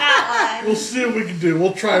do that one. We'll see what we can do.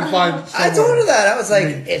 We'll try and find. I told her that. I was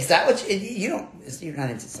like, is that what you don't? You're not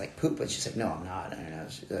into like poop, but she's like, no, I'm not. I know.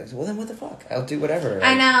 She's like, well, then what the fuck? I'll do whatever.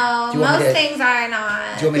 I know. Most things are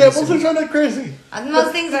not. Most things aren't that crazy.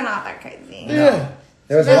 Most things are not that crazy. Yeah. No.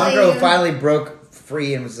 There was one girl who finally broke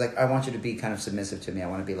free and was like, I want you to be kind of submissive to me. I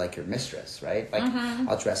want to be like your mistress, right? Like,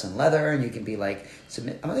 I'll dress in leather and you can be like,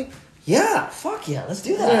 submit. I'm like, yeah, fuck yeah, let's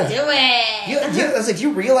do that. Do it. I was like, do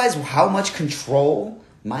you realize how much control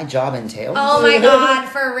my job entails? Oh my God,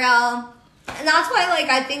 for real. And that's why, like,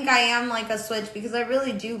 I think I am, like, a switch because I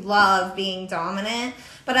really do love being dominant.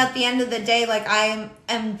 But at the end of the day, like, I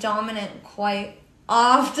am dominant quite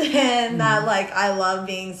often that, like, I love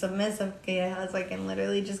being submissive because I can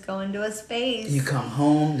literally just go into a space. You come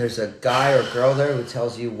home, there's a guy or girl there who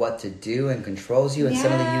tells you what to do and controls you, and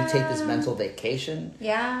suddenly you take this mental vacation.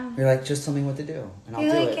 Yeah. You're like, just tell me what to do, and I'll do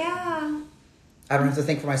it. Yeah. I don't have to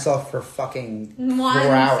think for myself for fucking 4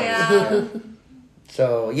 hours. Yeah.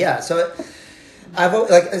 So, yeah,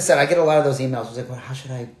 like I said, I get a lot of those emails. I was like, well, how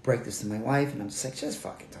should I break this to my wife? And I'm just like, just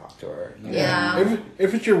fucking talk to her. You know? Yeah.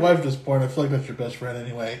 If it's your wife at this point, I feel like that's your best friend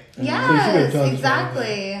anyway. Yes, so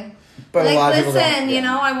exactly. But like, a lot of people listen, don't, you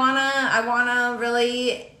know, I wanna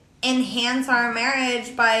really enhance our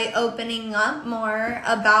marriage by opening up more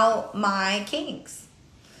about my kinks.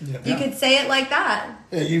 Yeah. You could say it like that.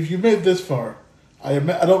 Yeah, you made it this far. I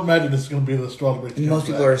don't imagine this is going to be the straw to break the Most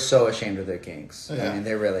people are so ashamed of their kinks. Yeah. I mean,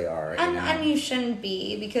 they really are. And you shouldn't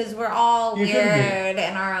be because we're all weird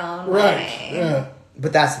in our own right. way. Yeah.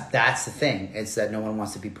 But that's the thing. It's that no one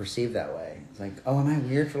wants to be perceived that way. It's like, oh, am I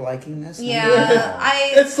weird for liking this? Yeah,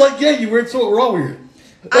 No. It's like, yeah, you weird, so we're all weird.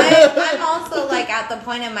 I'm also like at the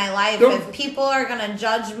point in my life if people are gonna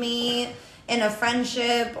judge me in a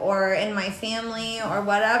friendship or in my family or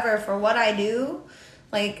whatever for what I do,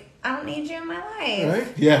 like I don't need you in my life.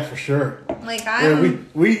 Right? Yeah, for sure. Like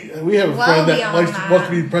we have a friend that wants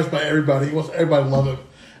to be impressed by everybody. He wants everybody to love him.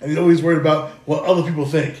 And he's always worried about what other people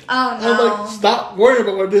think. Oh, no. I'm like, stop worrying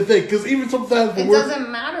about what they think. Because even sometimes it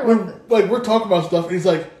doesn't matter. We're talking about stuff, and he's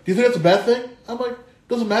like, do you think that's a bad thing? I'm like,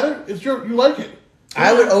 doesn't matter. It's you like it.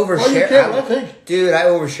 I would overshare. Why do you care what I think? Dude, I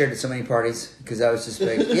overshared at so many parties because I was just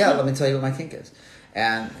like, yeah, let me tell you what my kink is.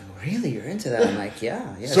 And really, you're into that? I'm like,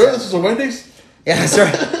 yeah. Sir, this is a Wendy's? Yeah, sorry,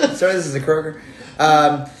 this is a Kroger.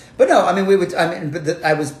 But no, I mean,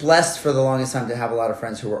 I was blessed for the longest time to have a lot of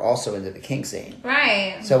friends who were also into the kink scene.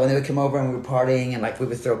 Right. So when they would come over and we were partying, and like we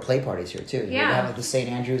would throw play parties here too. Yeah. We'd have like the St.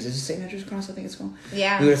 Andrews. Is it St. Andrews Cross? I think it's called.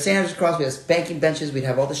 Yeah. We would have St. Andrews Cross. We had spanking benches. We'd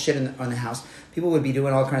have all the shit on the house. People would be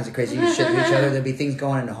doing all kinds of crazy shit to each other. There'd be things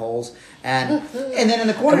going into holes, and then in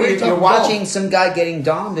the corner you're watching some guy getting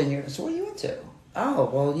domed, and you're so what are you into? Oh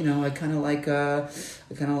well, you know, I kind of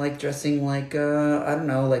like dressing like I don't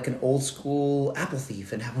know, like an old school apple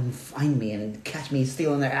thief, and have them find me and catch me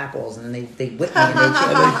stealing their apples, and then they whip me and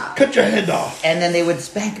they cut your head off, and then they would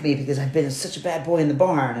spank me because I've been such a bad boy in the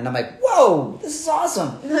barn, and I'm like, whoa, this is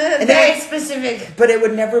awesome. And very specific, but it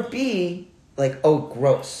would never be like, oh,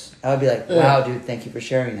 gross. I would be like, wow, dude, thank you for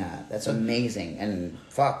sharing that. That's amazing, and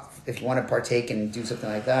fuck, if you want to partake and do something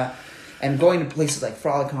like that. And going to places like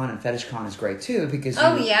FroliCon and FetishCon is great too because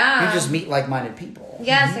you just meet like-minded people.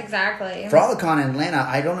 Yes, exactly. FroliCon in Atlanta,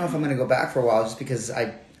 I don't know if I'm going to go back for a while just because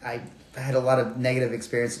I had a lot of negative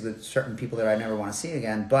experiences with certain people that I never want to see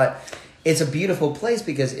again. But it's a beautiful place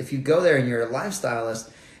because if you go there and you're a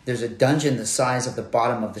lifestylist, there's a dungeon the size of the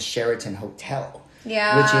bottom of the Sheraton Hotel.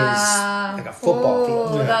 Yeah. Which is like a football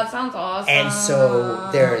field. Yeah. That sounds awesome. And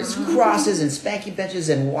so there's crosses and spanky benches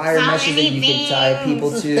and wire meshes that you can tie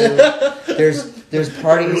people to. There's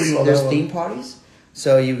parties, there's theme parties.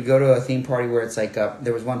 So you would go to a theme party where it's like,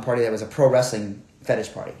 there was one party that was a pro wrestling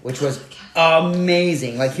fetish party, which was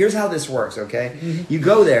amazing. Like, here's how this works, okay? You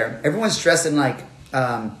go there, everyone's dressed in like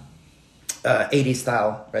 80s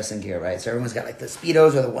style wrestling gear, right? So everyone's got like the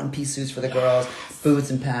Speedos or the one-piece suits for the girls, boots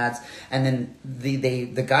and pads, and then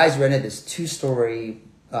the guys rented this 2-story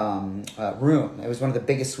room. It was one of the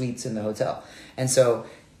biggest suites in the hotel, and so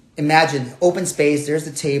imagine open space. There's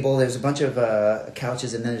the table. There's a bunch of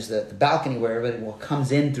couches, and then there's the balcony where everybody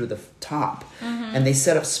comes in through the top. And they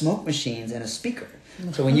set up smoke machines and a speaker.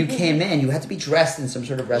 So when you came in, you had to be dressed in some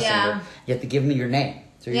sort of wrestling gear. You have to give them your name.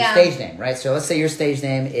 So your stage name, right? So let's say your stage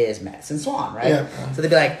name is Madison Swan, right? Yeah. So they'd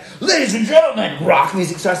be like, ladies and gentlemen, rock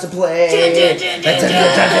music starts to play.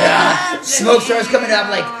 Smoke starts coming up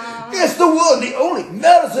like, it's the one, the only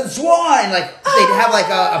Madison Swan. Like they'd have like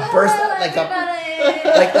a burst, like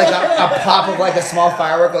a pop of like a small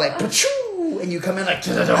firework, like pa-choo, and you come in like,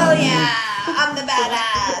 oh yeah, I'm the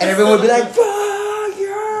badass. And everyone would be like, fuck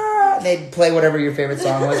yeah. And they'd play whatever your favorite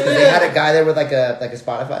song was because they had a guy there with like a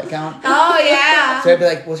Spotify account. Oh yeah. So I'd be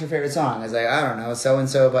like, what's your favorite song? I was like, I don't know, so and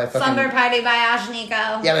so by fucking Slumber Party by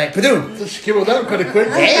Ashnikko. Yeah, like Padoon. She came with that pretty quick.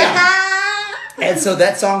 Damn. And so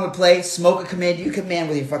that song would play, Smoke would come in, you come in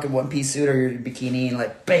with your fucking one-piece suit or your bikini and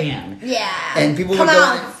like, bam. Yeah. And people come would go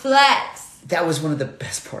on, in. flex. That was one of the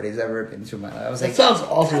best parties I've ever been to in my life. I was like, that sounds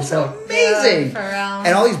awesome. That's amazing. Yeah, for real.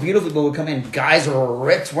 And all these beautiful people would come in. Guys were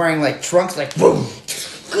ripped, wearing like trunks, like, boom.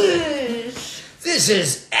 This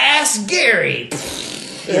is Ass Gary.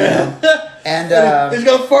 Yeah. And he's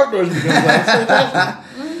got fart noise.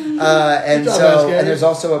 And so, and there's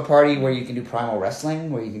also a party where you can do primal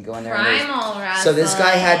wrestling, where you can go in there. Primal wrestling. So this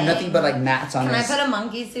guy had nothing but like mats on. Can I put a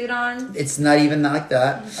monkey suit on? It's not even like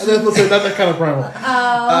that. Not that kind of primal.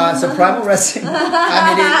 So primal wrestling.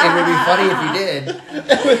 I mean, it would be funny if you did.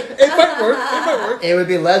 It might work. It would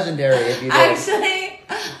be legendary if you did. Actually,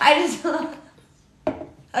 I just.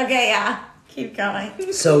 Okay, yeah. Keep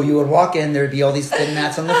going. So you would walk in, there would be all these thin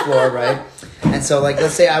mats on the floor, right? And so, like,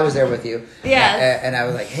 let's say I was there with you. Yes. And I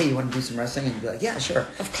was like, hey, you want to do some wrestling? And you'd be like, yeah, sure.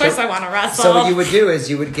 Of course I want to wrestle. So what you would do is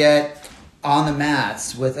you would get on the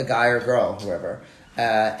mats with a guy or girl, whoever.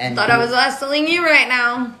 And I was wrestling you right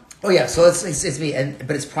now. Oh, yeah. So it's me,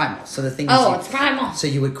 but it's primal. So the thing is... Oh, it's primal. So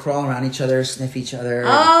you would crawl around each other, sniff each other.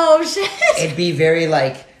 Oh, shit. It'd be very,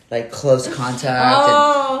 like close contact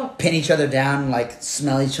and pin each other down and like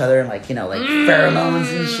smell each other and like, you know, like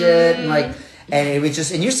pheromones and shit and like, and it was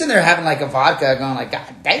just, and you're sitting there having like a vodka going like,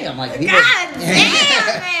 God damn, like people. God damn,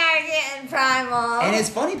 they are getting primal. And it's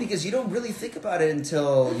funny because you don't really think about it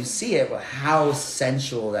until you see it, how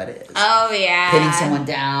sensual that is. Oh yeah. Pinning someone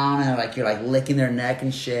down and like, you're like licking their neck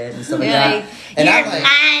and shit and stuff like you're that. And you're I'm like,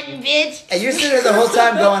 mine, bitch. And you're sitting there the whole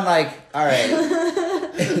time going like, all right.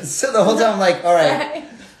 So the whole time I'm like, all right.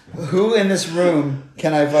 Who in this room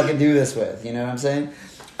can I fucking do this with? You know what I'm saying?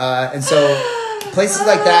 And so places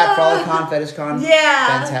like that, FroliCon, FetishCon,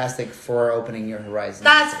 fantastic for opening your horizons.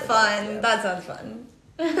 That's fun. That sounds fun.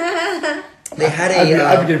 They had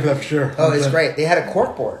I'd be good for that for sure. Oh, it's great. They had a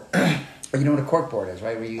cork board. Or you know what a cork board is,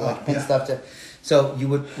 right? Where you like pin stuff to. So you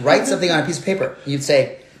would write something on a piece of paper. You'd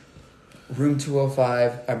say, room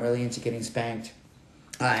 205, I'm really into getting spanked.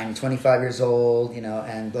 I'm 25 years old, you know,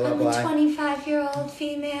 and blah, blah, blah. I'm a 25-year-old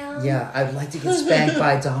female. Yeah, I'd like to get spanked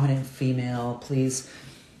by a dominant female. Please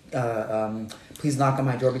knock on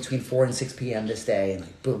my door between 4 and 6 p.m. this day. And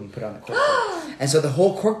like, boom, you put on the corkboard. And so the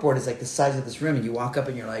whole corkboard is like the size of this room. And you walk up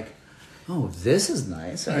and you're like, oh, this is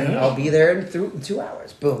nice. All right, I'll be there in 2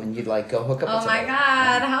 hours. Boom, and you'd like go hook up with somebody. Oh my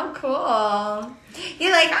God, how cool.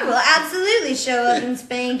 You're like, I will absolutely show up and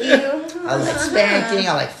spank you. I like spanking,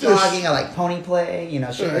 I like flogging, I like pony play, you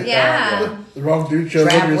know, shit like that. Yeah. The wrong dude shows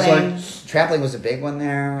up and it's like... Trampling was a big one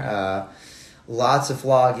there. Lots of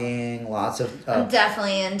flogging, lots of... I'm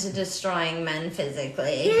definitely into destroying men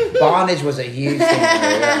physically. Bondage was a huge thing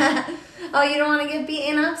there, yeah. Oh, you don't want to get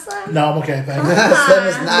beaten up, Slim? No, I'm okay, thanks.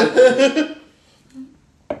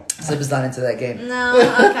 Slim is not into that game. No,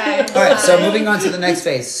 okay. All right, so moving on to the next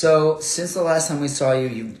phase. So since the last time we saw you,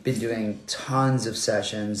 you've been doing tons of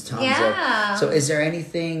sessions, So is there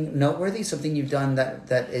anything noteworthy, something you've done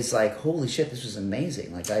that is like, holy shit, this was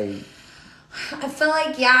amazing? Like I feel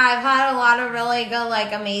like, I've had a lot of really good,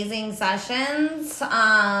 like, amazing sessions.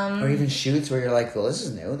 Or even shoots where you're like, well, this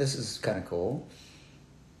is new. This is kind of cool.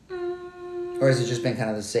 Or has it just been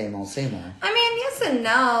kind of the same old, same old? I mean, yes and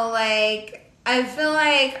no. Like, I feel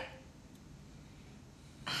like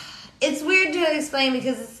it's weird to explain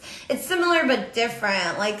because it's similar but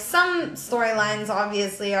different. Like, some storylines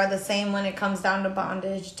obviously are the same when it comes down to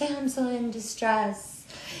bondage. Damsel in distress.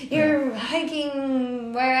 You're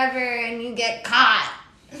hiking wherever and you get caught.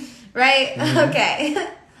 Right? Mm-hmm. Okay.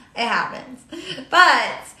 It happens.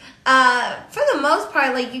 But for the most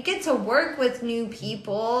part, like, you get to work with new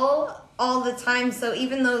people all the time. So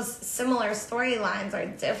even those similar storylines are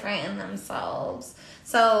different in themselves.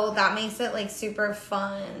 So that makes it, like, super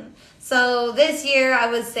fun. So this year,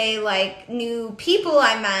 I would say, like, new people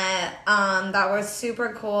I met that were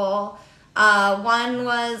super cool. One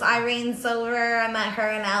was Irene Silver. I met her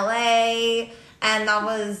in LA. And that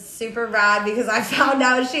was super rad because I found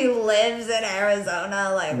out she lives in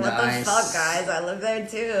Arizona. Like, what the fuck, guys? I live there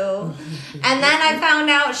too. And then I found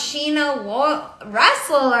out Sheena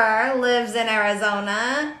Wrestler lives in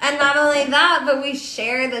Arizona. And not only that, but we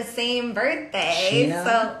share the same birthday. Sheena?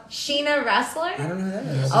 So, Sheena Wrestler? I don't know who that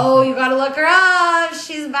is. Oh, you gotta look her up.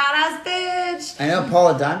 She's a badass bitch. I know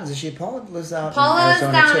Paula Diamonds. Is she Paula lives out Paula's in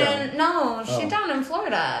Arizona down too? in, no, she's down in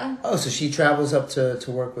Florida. Oh, so she travels up to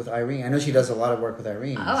work with Irene. I know she does a lot of work with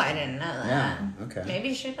Irene. Oh, I didn't know that. Yeah, okay.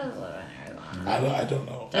 Maybe she does live in Arizona. I don't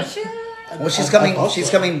know. Does she? Well, she's coming. She's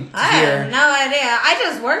coming I have here. no idea. I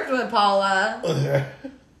just worked with Paula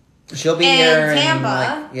She'll be in here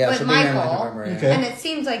Tampa in with she'll be here in Michael, November. Yeah. Okay. and it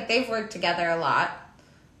seems like they've worked together a lot.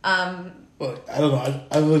 Well, I don't know.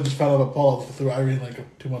 I literally just found out about Paula through Irene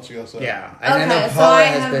like 2 months ago. So Yeah, Okay, I know so Paula I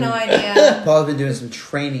has have been. no idea. Paula's been doing some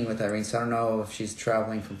training with Irene, so I don't know if she's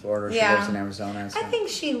traveling from Florida or she Yeah. lives in Arizona. So. I think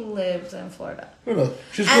she lives in Florida. who knows?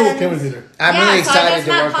 She's And- cool with Kevin either. I'm yeah, really so I excited just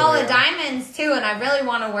to met work Paula with her. Diamonds too, and I really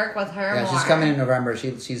want to work with her Yeah, more. she's coming in November.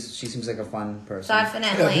 She seems like a fun person. Yeah,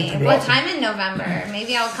 Definitely. that'd be What awesome. time in November?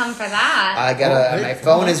 Maybe I'll come for that. I gotta. Oh, my hey,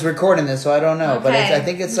 phone come is recording this, so I don't know, but Okay. I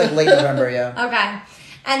think it's like late November. Yeah, Okay.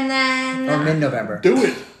 And then or mid-November. Do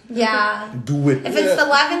it. yeah. Do it. If it's the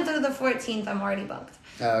 11th through the 14th, I'm already booked.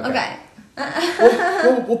 Okay.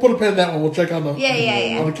 We'll put a pin in that one. We'll check on the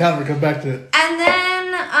Yeah. on the calendar. Come back to it. And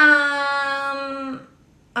then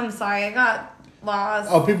I'm sorry, I got lost.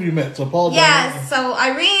 Oh, people you met. So Paula. Yes, so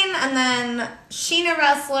Irene and then Sheena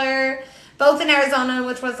Wrestler, both in Arizona,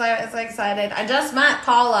 which was I was excited. I just met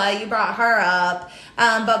Paula. You brought her up,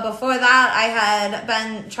 but before that, I had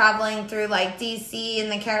been traveling through like DC and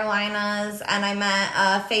the Carolinas, and I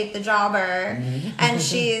met Faith the Jobber, and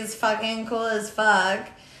she's fucking cool as fuck.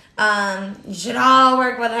 You should all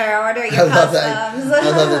work with her. Order your I love customs. that. I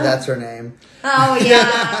love that. That's her name. Oh yeah,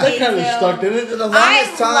 That me kind of too. stuck, didn't For it? the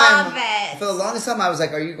longest time, love it. for the longest time, I was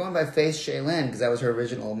like, "Are you going by Faith Shaylin?" Because that was her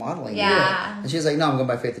original modeling. name. Yeah. And she was like, "No, I'm going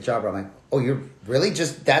by Faith the Jobber." I'm like, "Oh, you're really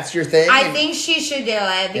just that's your thing?" I And- think she should do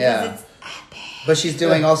it because Yeah. it's epic. But she's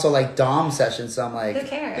doing also like Dom sessions, so I'm like, Who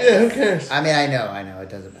cares? Yeah, who cares? I mean, I know, it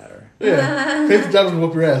doesn't matter. Yeah, Faith the Jobber will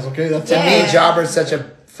whoop your ass. Okay, that's To Yeah. me, Jobber's such a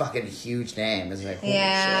fucking huge name. It's like, holy shit.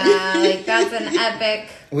 Yeah, like that's an epic.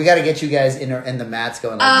 We got to get you guys in the mats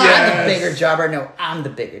going like, Oh. I'm Yes. the bigger Jobber. No, I'm the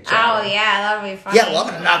bigger Jobber. Oh yeah, that would be fun. Yeah, well, I'm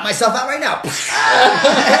going to knock myself out right now. I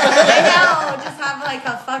know. Just have like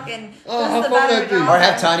a fucking. Oh, just how the fun better that'd be. job. Or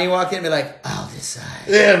have Tiny walk in and be like, I'll decide.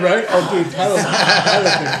 Yeah, right. Oh, dude, Tyler.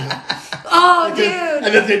 Oh, And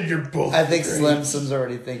dude. then you're both. I think great. Slim's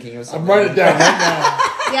already thinking of I'm something. writing it down right now.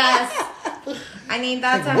 Yes. I need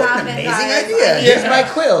that to What happen, an amazing guys. idea. Here's my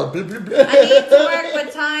quill. Blah, blah, blah. I need to work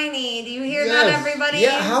with Tiny. Do you hear that, Yes. everybody?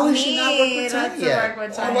 Yeah, how has she not worked with Need Tiny to yet? work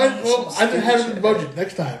with I Tiny. might, well, I didn't have it in the budget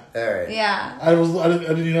next time. All right. Yeah. I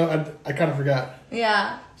didn't, you know, I kind of forgot.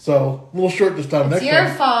 Yeah. So a little short this time. It's next your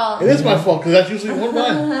time. fault. It is my fault because that's usually one of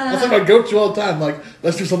mine. That's like my go-to all the time. Like,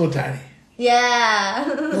 let's do something tiny. Yeah.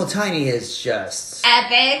 Well, Tiny is just.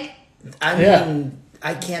 Epic. I Yeah. mean,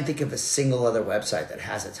 I can't think of a single other website that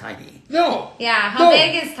has a Tiny. No. Yeah. How No.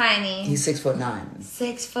 big is Tiny? He's 6'9".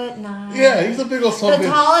 6'9". Yeah, he's a big old son of The a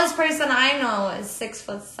bitch. tallest person I know is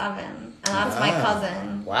 6'7", and that's my Wow.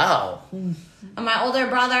 cousin. Wow. And my older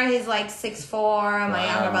brother, he's like 6'4", and my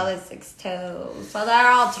Wow. younger brother's 6'2". So they're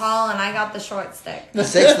all tall, and I got the short stick.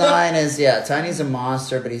 6'9" is, Tiny's a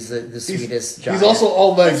monster, but he's the sweetest giant. He's also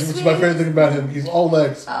all legs, The which is my favorite thing about him. He's all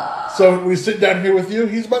legs. So when we sit down here with you,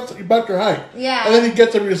 he's about your height. Yeah. And then he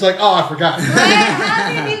gets up and he's like, oh, I forgot. Wait, how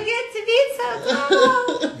did you get to be so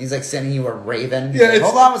tall? He's like sending you a raven. Yeah, Like, it's,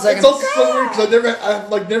 hold on a second. It's also so weird because I've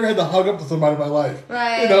never had to hug up to somebody in my life.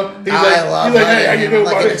 Right. You know, he's I love he's like, hey, how you doing,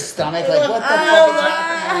 like in buddy? his stomach, like, what the fuck is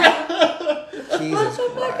happening? Jesus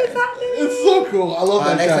What the fuck Christ. is happening? It's so cool. I love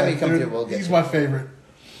that next guy. time you come dude. to, we'll get He's you. my favorite.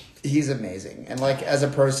 He's amazing. And like, as a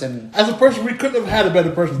person, As a person, we couldn't have had a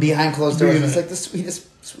better person. behind closed doors, being he's it. like the sweetest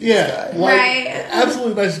Yeah, guy. like, Right.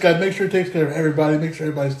 absolutely nicest guy. Make sure he takes care of everybody. Make sure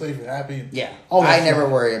everybody's safe and happy. Yeah. All that I never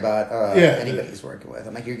stuff. worry about Yeah. anybody he's working with.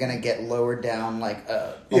 I'm like, you're going to get lowered down like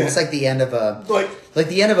almost like the end of a... Like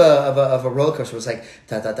the end of a roller coaster was like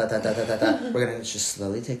da da da da da da da da. We're gonna just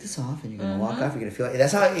slowly take this off, and you're gonna walk off. You're gonna feel like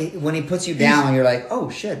that's how when he puts you down. You're like, oh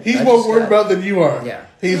shit. he's I more just worried got- about than you are. Yeah.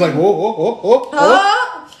 He's like, whoa, whoa, whoa, whoa, whoa. Oh!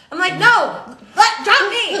 I'm like, no! Drop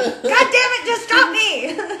me! God damn it, just drop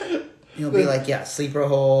me! He'll be like, yeah, sleeper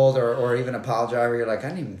hold, or even a pile driver. You're like, I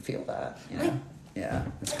didn't even feel that. You know? Yeah,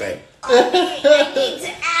 it's great. I need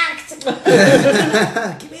to act!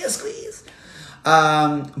 Give me a squeeze.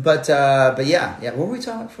 But yeah. What were we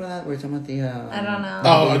talking about for that? We were talking about the. I don't know.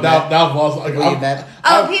 Oh, that was like People you met?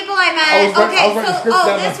 People I met. I was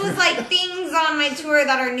This was like things on my tour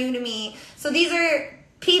that are new to me. So these are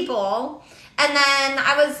people, and then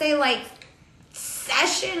I would say like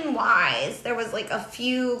session wise, there was like a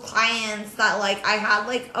few clients that like I had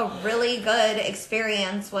like a really good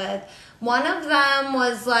experience with. One of them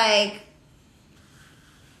was like,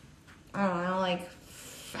 I don't know, like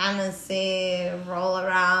fantasy roll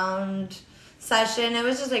around session. It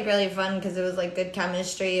was just like really fun because it was like good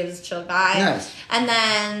chemistry. It was a chill guy. Nice. And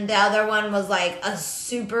then the other one was like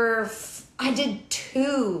I did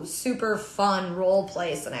 2 super fun role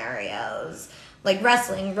play scenarios, like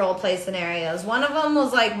wrestling role play scenarios. One of them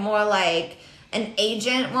was like more like an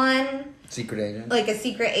agent one. Secret agent. Like a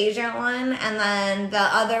secret agent one. And then the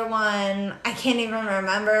other one, I can't even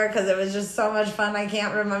remember because it was just so much fun. I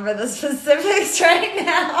can't remember the specifics right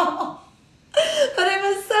now. But it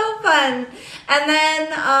was so fun. And then,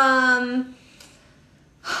 and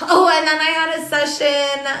then I had a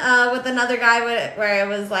session with another guy where it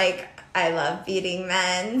was like, I love beating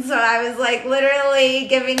men. So I was like literally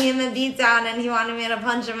giving him a beat down and he wanted me to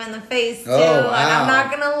punch him in the face too. Oh, wow. And I'm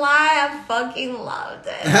not gonna lie, I fucking loved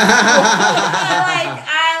it. I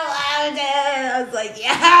loved it. I was like,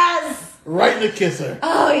 yes! right in the kisser.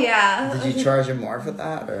 Oh yeah. Did you charge him more for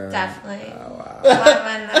that? Or? Definitely. Oh, wow.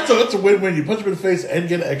 That's a win-win. You punch him in the face and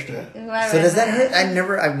get extra. So does that hurt?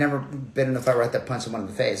 I've never been in a fight where I had to punch someone in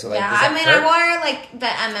the face. So like, Yeah, does that hurt? I wore like the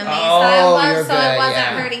MMA Oh, style you're one, so good, it wasn't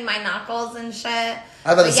yeah. hurting my knuckles and shit.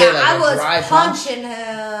 I was about to But say, yeah, like, I a was dry punch? punching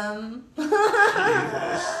him.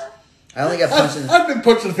 I only got punched in. I've been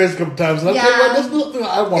punched in the face a couple times, and I'll tell you what, that's nothing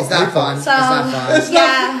I want. It's not fun. So, It's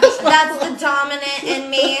not fun. that's the dominant in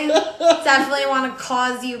me. Definitely want to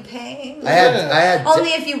cause you pain. I had. Only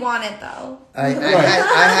if you want it, though. I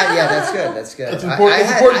had. Yeah, that's good. That's good. That's important.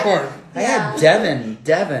 That's the important part. I had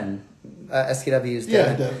Devin. SKW's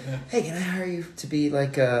Devin. Devin, yeah. Hey, can I hire you to be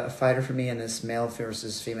like a fighter for me in this male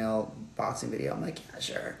versus female boxing video? I'm like, yeah,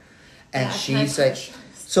 sure. And Yeah, she's can I like,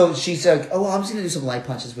 so she's like, oh, well, I'm just gonna do some light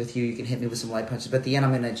punches with you. You can hit me with some light punches, but at the end,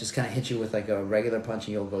 I'm gonna just kind of hit you with like a regular punch,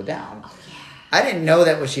 and you'll go down. Oh, yeah. I didn't know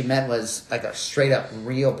that what she meant was like a straight up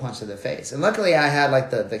real punch to the face. And luckily, I had like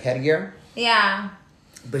the headgear. Yeah.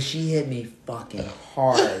 But she hit me fucking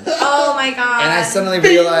hard. Oh my god. And I suddenly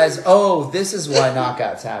realized, oh, this is why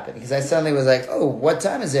knockouts happen. Because I suddenly was like, oh, what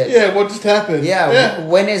time is it? Yeah, what just happened? Yeah,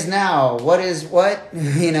 when is now? What is what?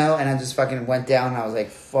 You know, and I just fucking went down and I was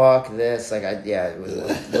like, fuck this. Like, it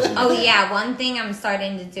wasn't Oh yeah, one thing I'm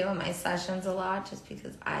starting to do in my sessions a lot, just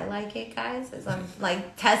because I like it, guys, is I'm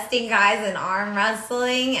like testing guys in arm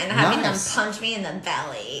wrestling and having Nice. them punch me in the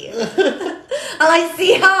belly. I like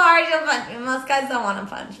see how hard you'll punch me. Most guys don't want to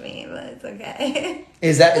punch me, but it's okay.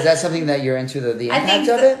 Is that something that you're into the I think impact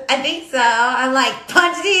of so. it? I think so. I'm like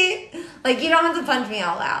punch me. Like you don't have to punch me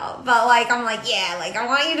all out, but like I'm like yeah, like I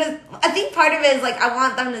want you to. I think part of it is like I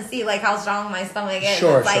want them to see like how strong my stomach is.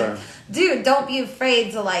 Sure, it's like, sure. dude, don't be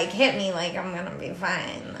afraid to like hit me. Like I'm gonna be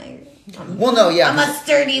fine. Like. Well, no, yeah. I'm a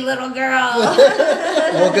sturdy little girl.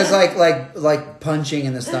 Well, because like punching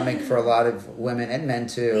in the stomach for a lot of women and men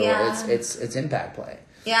too, Yeah. it's impact play.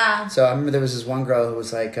 Yeah. So I remember there was this one girl who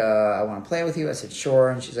was like, I want to play with you. I said, sure.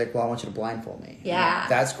 And she's like, well, I want you to blindfold me. Yeah. I'm like,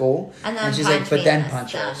 that's cool. And then she's punch like, but me then in the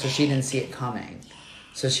punch her. So stomach. she didn't see it coming.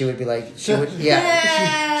 So she would be like, She's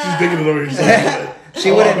yeah. digging it over your side. She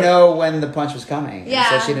wouldn't know when the punch was coming.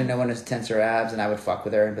 Yeah. And so she didn't know when to tense her abs. And I would fuck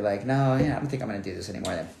with her and be like, no, yeah, I don't think I'm going to do this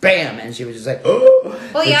anymore. And then bam. And she was just like, oh. Well,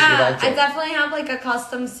 But she yeah. liked I it. definitely have like a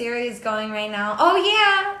custom series going right now. Oh,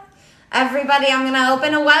 yeah. Everybody, I'm going to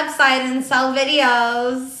open a website and sell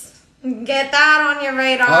videos. Get that on your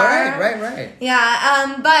radar. All right.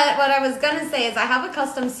 Yeah, but what I was gonna say is I have a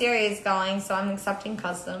custom series going, so I'm accepting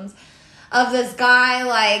customs of this guy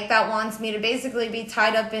like that wants me to basically be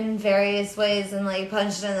tied up in various ways and like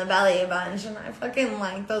punched in the belly a bunch, and I fucking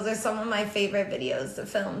like those are some of my favorite videos to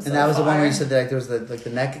film. And that was the one where you said that like, there was the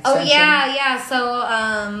neck extension? Oh yeah.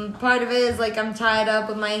 So part of it is like I'm tied up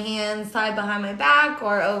with my hands tied behind my back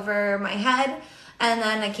or over my head, and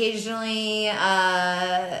then occasionally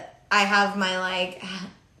I have my like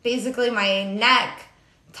basically my neck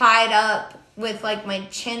tied up with like my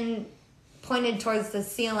chin pointed towards the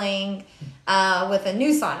ceiling with a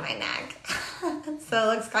noose on my neck. So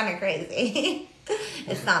it looks kind of crazy.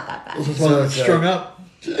 It's not that bad. So it's strung up.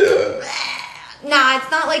 No, it's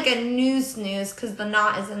not like a noose because the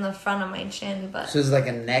knot is in the front of my chin, but So it's like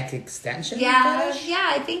a neck extension? yeah, fetish?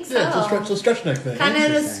 I think so. Yeah, it's a stretch neck thing. Kind of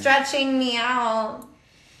Interesting. stretching me out.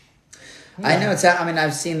 I know it's. I mean,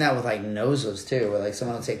 I've seen that with like noses too, where like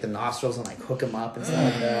someone will take the nostrils and like hook them up and stuff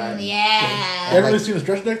like that. Yeah. You ever really seen the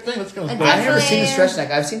stretch neck thing? That's kind of. I've never seen the stretch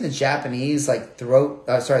neck. I've seen the Japanese like the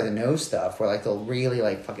nose stuff where like they'll really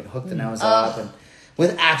like fucking hook the nose up and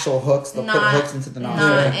with actual hooks. They'll put hooks into the nostril.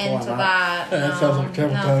 Not and pull into them that. out. No, that sounds like a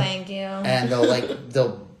terrible no, time. thank you. And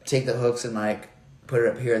they'll take the hooks and like put it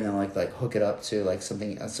up here and then like hook it up to like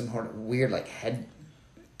something some sort of weird like head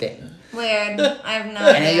thing. Weird. I have no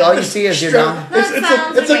And idea. all you see is your That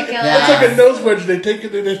sounds It's ridiculous. like a nose wedge. They take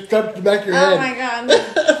it and they strap it to the back of your Oh head. my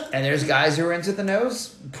god. And there's guys who are into the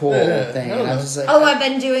nose pull Yeah, thing. I And don't I'm know. just like, Oh, I've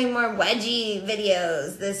been doing more wedgie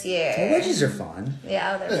videos this year. wedgies are fun.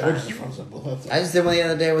 Yeah, they're Yeah, fun. which is fun simple. That's I just did one the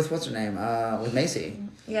other day with what's her name? With Macy.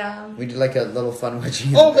 Yeah. We did like a little fun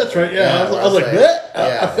wedgie. Oh, that's right. Yeah, I was like, what?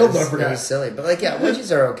 I filmed that. I it forgot. was silly, but like, yeah,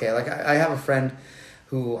 wedgies are okay. Like, I have a friend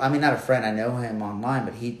who, I mean, not a friend. I know him online,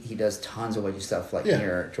 but he does tons of wedgie stuff like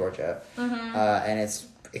near Georgia, and it's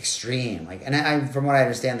extreme. Like, and I from what I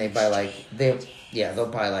understand, they buy like they'll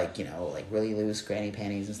buy like like really loose granny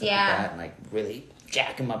panties and stuff like that, and like really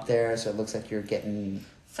jack them up there, so it looks like you're getting.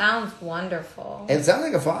 Sounds wonderful. It sounds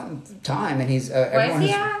like a fun time, and he's Where's everyone.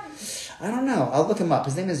 he at? I don't know. I'll look him up.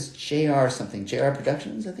 His name is JR something. JR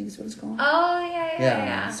Productions, I think is what it's called. Oh,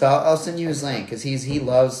 yeah. So I'll send you his link because he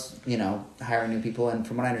loves hiring new people, and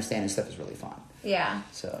from what I understand, his stuff is really fun. Yeah.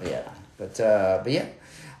 So yeah, but yeah.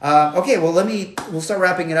 Okay, well we'll start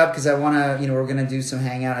wrapping it up because I want to we're gonna do some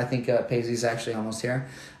hangout. I think Paisley's actually almost here.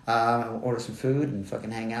 We'll order some food and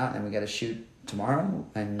fucking hang out, and then we got to shoot tomorrow,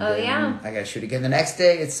 and yeah. I gotta shoot again the next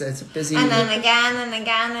day. It's a busy. And then again and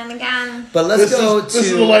again and again. But let's go to this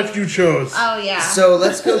is the life you chose. Oh, yeah. So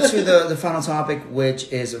let's go to the final topic, which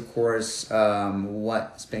is, of course,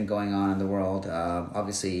 what's been going on in the world.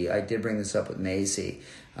 Obviously, I did bring this up with Macy.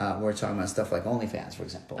 We're talking about stuff like OnlyFans, for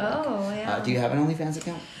example. Oh, yeah. Do you have an OnlyFans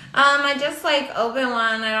account? I just open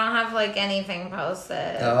one. I don't have anything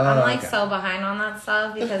posted. Oh, I'm okay. so behind on that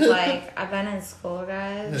stuff because I've been in school,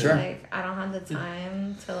 guys. Sure. I don't have the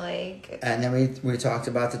time to And then we talked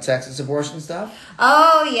about the Texas abortion stuff.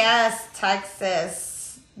 Oh yes,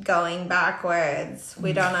 Texas going backwards.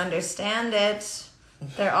 We don't understand it.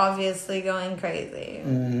 They're obviously going crazy.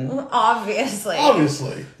 Mm-hmm. Obviously.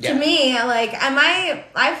 Yeah. To me, I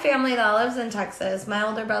have family that lives in Texas. My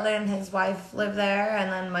older brother and his wife live there,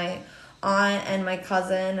 and then my aunt and my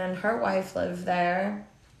cousin and her wife live there.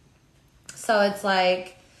 So it's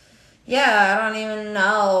yeah, I don't even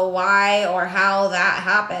know why or how that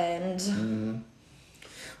happened. Mm-hmm.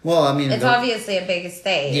 Well, I mean, It's obviously a big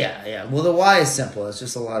estate. Yeah. Well, the why is simple. It's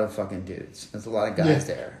just a lot of fucking dudes. There's a lot of guys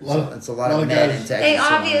there. It's a lot of men guys. in Texas. They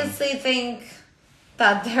obviously think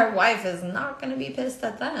that their wife is not going to be pissed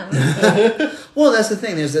at them. Well, that's the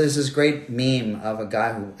thing. There's this great meme of a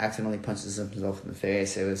guy who accidentally punches himself in the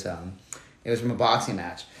face. It was from a boxing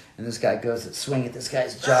match, and this guy goes to swing at this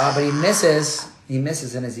guy's jaw, but he misses. He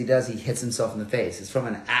misses, and as he does, he hits himself in the face. It's from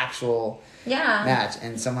an actual match,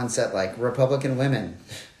 and someone said Republican women.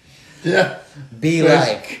 Yeah. And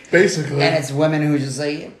Basically. it's women who just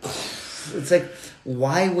it's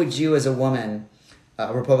why would you as a woman,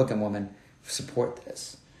 a Republican woman, support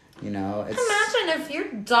this? It's Imagine if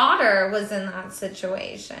your daughter was in that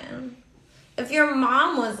situation. If your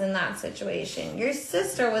mom was in that situation, your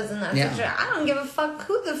sister was in that situation. I don't give a fuck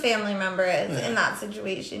who the family member is in that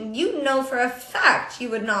situation. You know for a fact you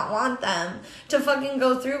would not want them to fucking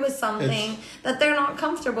go through with something that they're not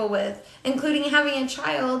comfortable with, including having a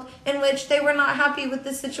child in which they were not happy with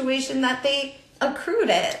the situation that they accrued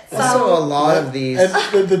it. So also, a lot of these...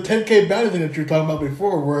 And the 10K bounty thing that you were talking about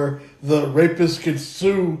before, where the rapist could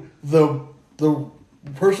sue the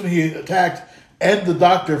person he attacked and the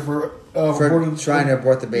doctor for trying to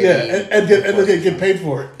abort the baby. Yeah, and then get paid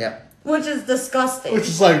for it. Yep. which is disgusting. Which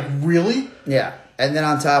is really? Yeah. And then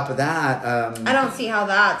on top of that... I don't see how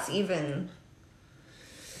that's even...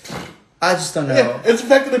 I just don't know. Yeah, it's the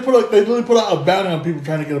fact that they literally put out a bounty on people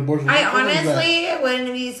trying to get abortions. I honestly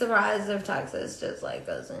wouldn't be surprised if Texas just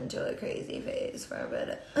goes into a crazy phase for a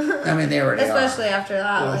bit. I mean, they already Especially are. after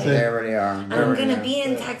that. They already are. I'm gonna be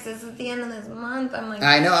in Texas at the end of this month. I'm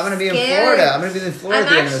I know. I'm gonna be in scared. Florida. I'm gonna be in Florida. I'm at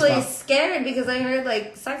the end of this actually month. scared because I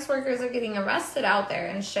heard sex workers are getting arrested out there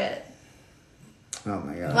and shit. Oh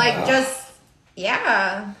my god.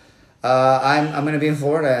 Yeah. I'm gonna be in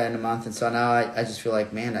Florida in a month, and so now I just feel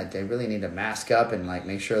man, they really need to mask up and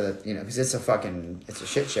make sure that because it's a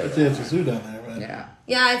shit show. It's a zoo down there, man. Yeah.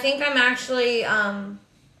 Yeah, I think I'm actually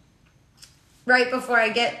right before I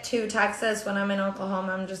get to Texas when I'm in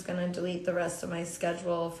Oklahoma, I'm just gonna delete the rest of my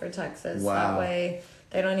schedule for Texas. Wow. That way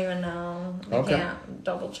They don't even know. They Okay. can't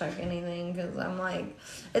double check anything because I'm like,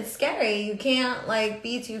 it's scary. You can't like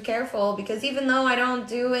be too careful because even though I don't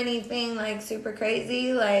do anything like super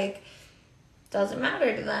crazy, like doesn't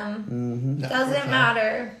matter to them. Mm-hmm. Doesn't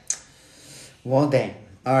matter. Well, dang.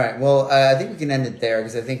 All right. Well, I think we can end it there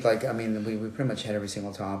because I think, like, I mean, we pretty much had every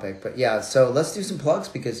single topic. But yeah, so let's do some plugs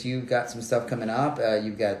because you've got some stuff coming up.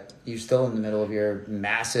 You're still in the middle of your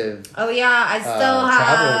massive. Oh yeah, I still travel.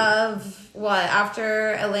 have what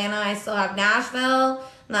after Atlanta. I still have Nashville.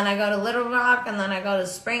 And then I go to Little Rock, and then I go to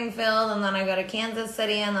Springfield, and then I go to Kansas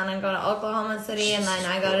City, and then I go to Oklahoma City, and then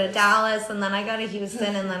I go to Dallas, and then I go to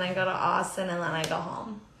Houston, and then I go to Austin, and then I go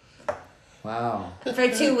home. Wow. For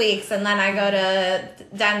 2 weeks, and then I go to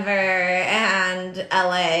Denver and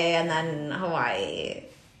LA and then Hawaii.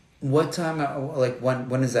 What time? Like when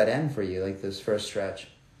does that end for you? Like this first stretch?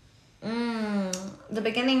 The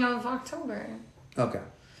beginning of October Okay.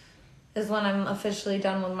 is when I'm officially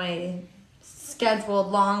done with my scheduled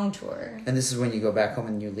long tour. And this is when you go back home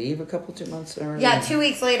and you leave a couple 2 months or Yeah, 2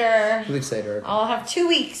 weeks later. 2 weeks later. I'll have 2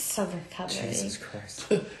 weeks of recovery. Jesus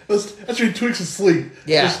Christ. That's your 2 weeks of sleep.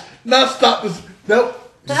 Yeah. Just not stop this. Nope.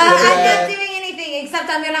 Just I'm go to bed. not doing anything except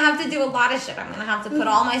I'm gonna have to do a lot of shit. I'm gonna have to put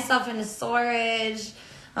all my stuff into storage.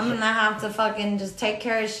 I'm gonna have to fucking just take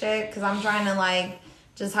care of shit because I'm trying to like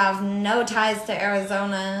just have no ties to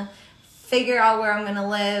Arizona, figure out where I'm gonna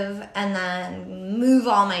live, and then move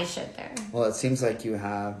all my shit there. Well, it seems like you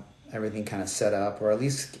have everything kind of set up, or at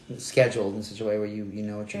least scheduled in such a way where you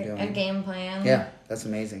know what you're doing. A game plan. Yeah, that's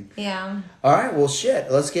amazing. Yeah. All right, well, shit.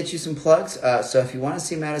 Let's get you some plugs. So if you want to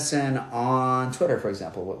see Madison on Twitter, for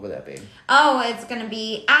example, what would that be? Oh, it's gonna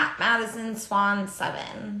be at Madison Swan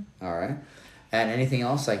 7. All right. And anything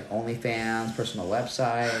else, like OnlyFans, personal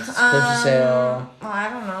websites, purchase sale? Well, I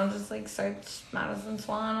don't know. Just like search Madison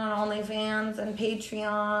Swan on OnlyFans and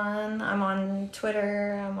Patreon. I'm on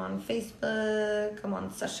Twitter. I'm on Facebook. I'm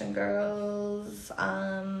on Session Girls.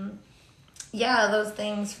 Yeah, those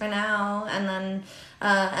things for now. And then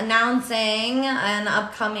announcing an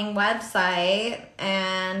upcoming website,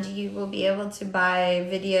 and you will be able to buy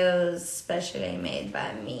videos specially made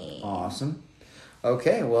by me. Awesome.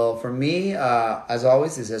 Okay, well, for me, as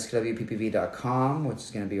always, is skwppv.com, which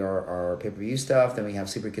is going to be our pay-per-view stuff. Then we have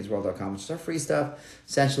superkidsworld.com, which is our free stuff.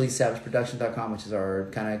 Essentially, savageproduction.com, which is our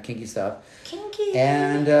kind of kinky stuff. Kinky.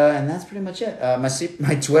 And that's pretty much it.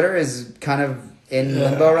 My Twitter is kind of in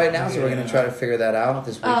limbo right now, so we're going to try to figure that out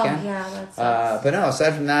this weekend. Oh, yeah, that sucks. But no,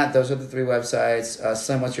 aside from that, those are the 3 websites.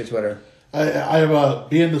 Slim, what's your Twitter? I have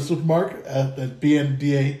BN the Supermark at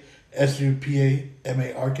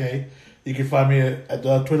BNDASUPAMARK. You can find me at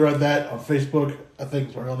Twitter at that, on Facebook, I think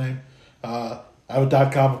it's my real name. I have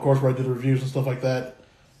a .com, of course, where I do the reviews and stuff like that.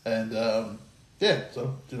 And yeah,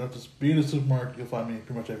 so just be in the supermarket, you'll find me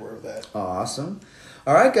pretty much everywhere with that. Awesome.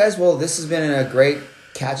 All right, guys. Well, this has been a great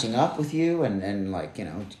catching up with you and like,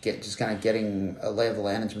 just kind of getting a lay of the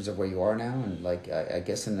land in terms of where you are now. And like, I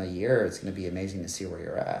guess in a year, it's going to be amazing to see where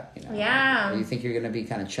you're at. Yeah. Do you think you're going to be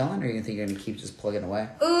kind of chilling, or you think you're going to keep just plugging away?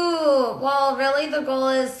 Ooh, well, really the goal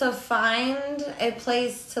is to find a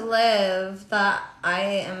place to live that I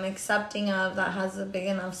am accepting of that has a big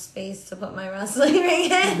enough space to put my wrestling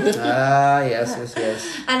ring in. Yes.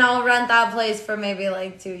 And I'll rent that place for maybe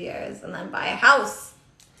like 2 years and then buy a house.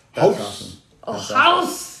 That's awesome. A That's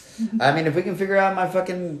house! I mean, if we can figure out my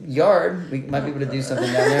fucking yard, we might be able to do something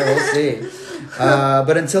down there. We'll see.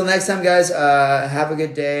 But until next time, guys, have a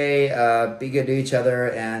good day. Be good to each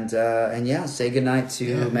other, and yeah, say goodnight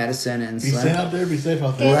to Madison and Be Slim. safe out there, be safe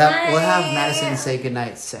out there. We'll have Madison say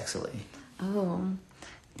goodnight sexily. Oh.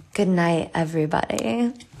 Good night,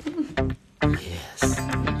 everybody. Yes.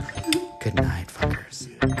 Good night.